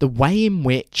 The way in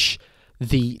which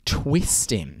the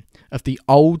twisting of the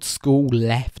old school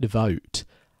left vote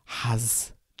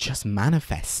has just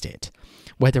manifested.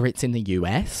 Whether it's in the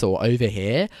US or over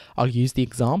here, I'll use the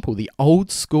example, the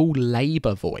old school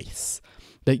Labour voice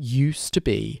that used to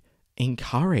be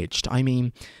encouraged. I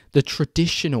mean, the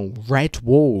traditional red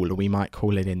wall, we might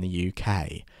call it in the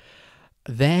UK,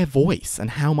 their voice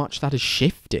and how much that has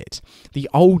shifted. The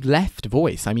old left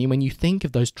voice, I mean, when you think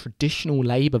of those traditional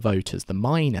Labour voters, the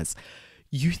miners,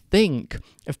 you think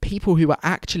of people who are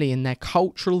actually in their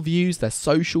cultural views, their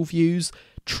social views,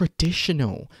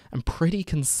 traditional and pretty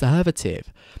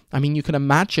conservative. I mean, you can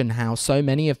imagine how so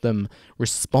many of them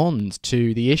respond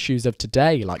to the issues of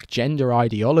today, like gender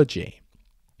ideology.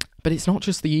 But it's not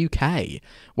just the UK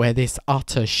where this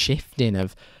utter shifting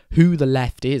of who the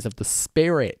left is, of the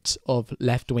spirit of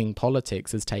left-wing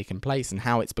politics has taken place, and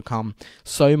how it's become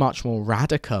so much more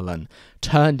radical and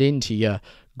turned into your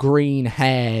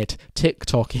green-haired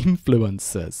TikTok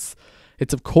influencers.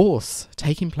 It's, of course,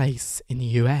 taking place in the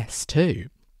US too.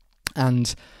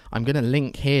 And I'm going to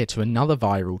link here to another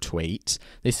viral tweet.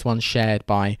 This one's shared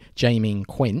by Jamie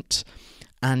Quint.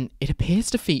 And it appears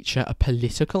to feature a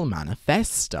political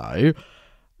manifesto.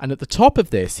 And at the top of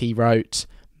this, he wrote,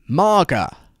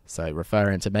 MAGA. So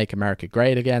referring to Make America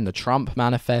Great Again, the Trump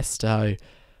manifesto.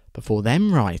 Before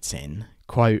them writing,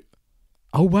 quote,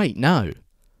 "Oh, wait, no.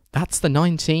 That's the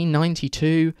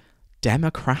 1992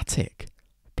 Democratic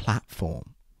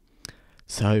platform."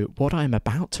 So what I'm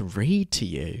about to read to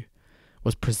you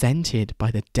was presented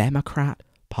by the Democrat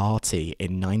Party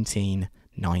in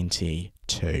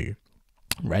 1992.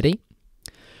 Ready?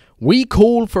 "We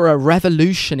call for a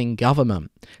revolution in government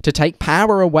to take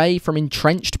power away from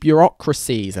entrenched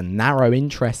bureaucracies and narrow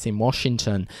interests in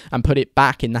Washington and put it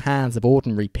back in the hands of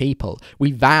ordinary people.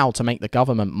 We vow to make the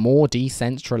government more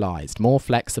decentralized, more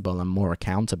flexible, and more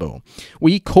accountable.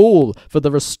 We call for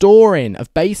the restoring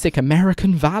of basic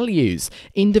American values,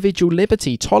 individual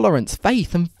liberty, tolerance,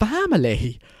 faith, and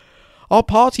family. Our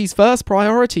party's first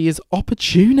priority is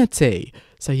opportunity."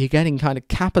 So you're getting kind of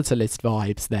capitalist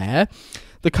vibes there.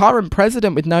 "The current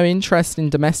president, with no interest in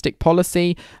domestic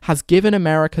policy, has given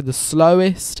America the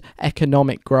slowest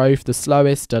economic growth, the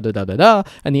slowest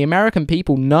and the American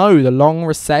people know the long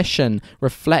recession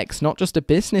reflects not just a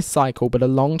business cycle, but a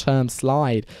long-term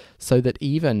slide, so that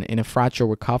even in a fragile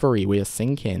recovery, we are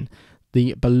sinking.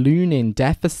 The ballooning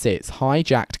deficits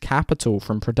hijacked capital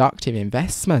from productive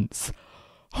investments."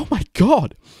 Oh my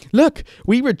God. Look,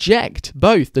 we reject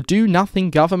both the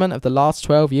do-nothing government of the last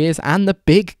 12 years and the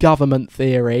big government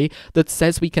theory that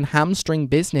says we can hamstring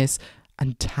business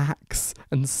and tax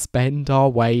and spend our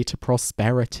way to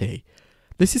prosperity.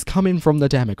 This is coming from the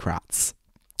Democrats.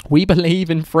 "We believe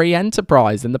in free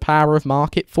enterprise and the power of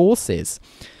market forces.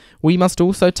 We must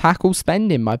also tackle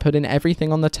spending by putting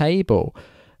everything on the table,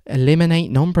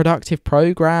 eliminate non-productive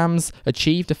programs,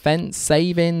 achieve defense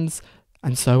savings,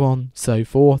 and so on, so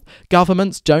forth.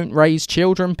 Governments don't raise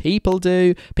children, people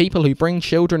do. People who bring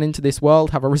children into this world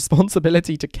have a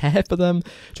responsibility to care for them.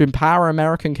 To empower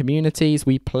American communities,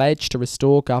 we pledge to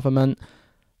restore government,"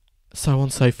 so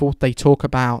on, so forth. They talk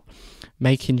about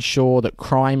making sure that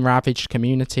crime-ravaged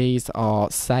communities are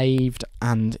saved,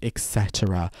 and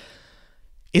etc.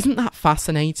 Isn't that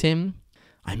fascinating?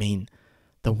 I mean,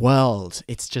 the world,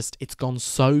 it's gone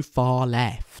so far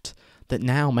left that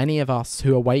now many of us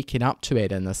who are waking up to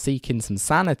it and are seeking some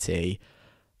sanity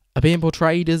are being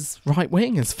portrayed as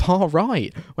right-wing, as far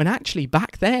right, when actually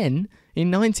back then,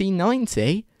 in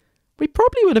 1990, we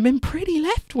probably would have been pretty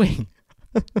left-wing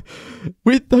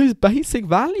with those basic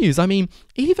values. I mean,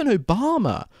 even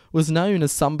Obama was known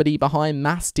as somebody behind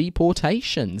mass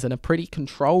deportations and a pretty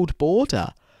controlled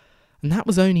border. And that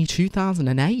was only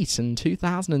 2008 and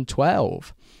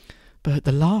 2012. But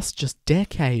the last just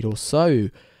decade or so,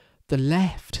 the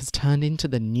left has turned into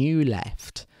the new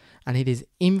left, and it is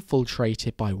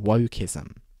infiltrated by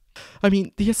wokeism. I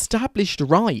mean, the established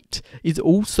right is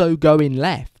also going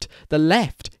left. The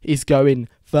left is going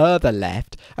further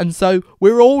left, and so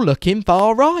we're all looking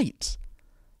far right.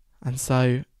 And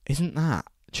so, isn't that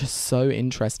just so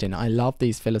interesting? I love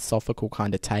these philosophical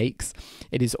kind of takes.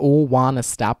 It is all one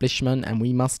establishment, and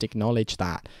we must acknowledge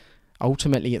that.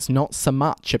 Ultimately, it's not so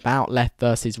much about left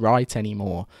versus right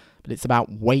anymore, but it's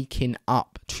about waking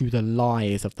up to the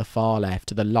lies of the far left,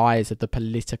 to the lies of the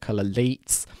political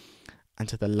elites, and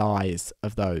to the lies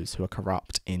of those who are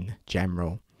corrupt in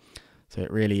general. So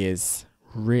it really is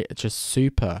just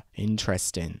super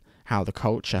interesting how the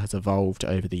culture has evolved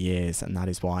over the years, and that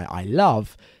is why I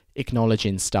love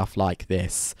acknowledging stuff like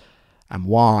this, and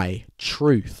why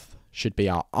truth should be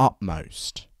our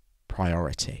utmost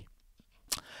priority.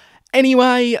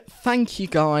 Anyway, thank you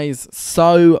guys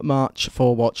so much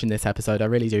for watching this episode. I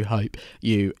really do hope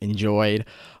you enjoyed.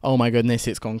 Oh my goodness,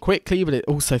 it's gone quickly, but it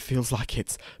also feels like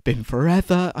it's been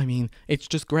forever. I mean, it's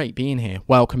just great being here,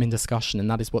 welcoming discussion, and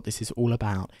that is what this is all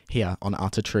about here on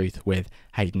Utter Truth with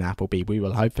Hayden Appleby. We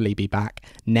will hopefully be back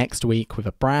next week with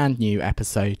a brand new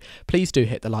episode. Please do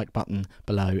hit the like button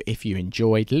below if you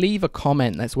enjoyed. Leave a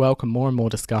comment. Let's welcome more and more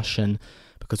discussion,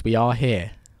 because we are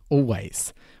here,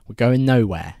 always. We're going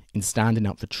nowhere in standing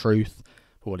up for truth,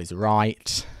 for what is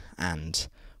right, and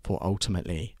for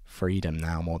ultimately freedom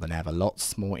now more than ever.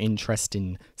 Lots more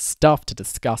interesting stuff to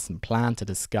discuss and plan to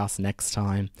discuss next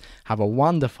time. Have a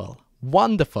wonderful,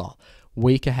 wonderful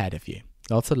week ahead of you.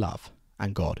 Lots of love,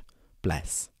 and God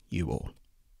bless you all.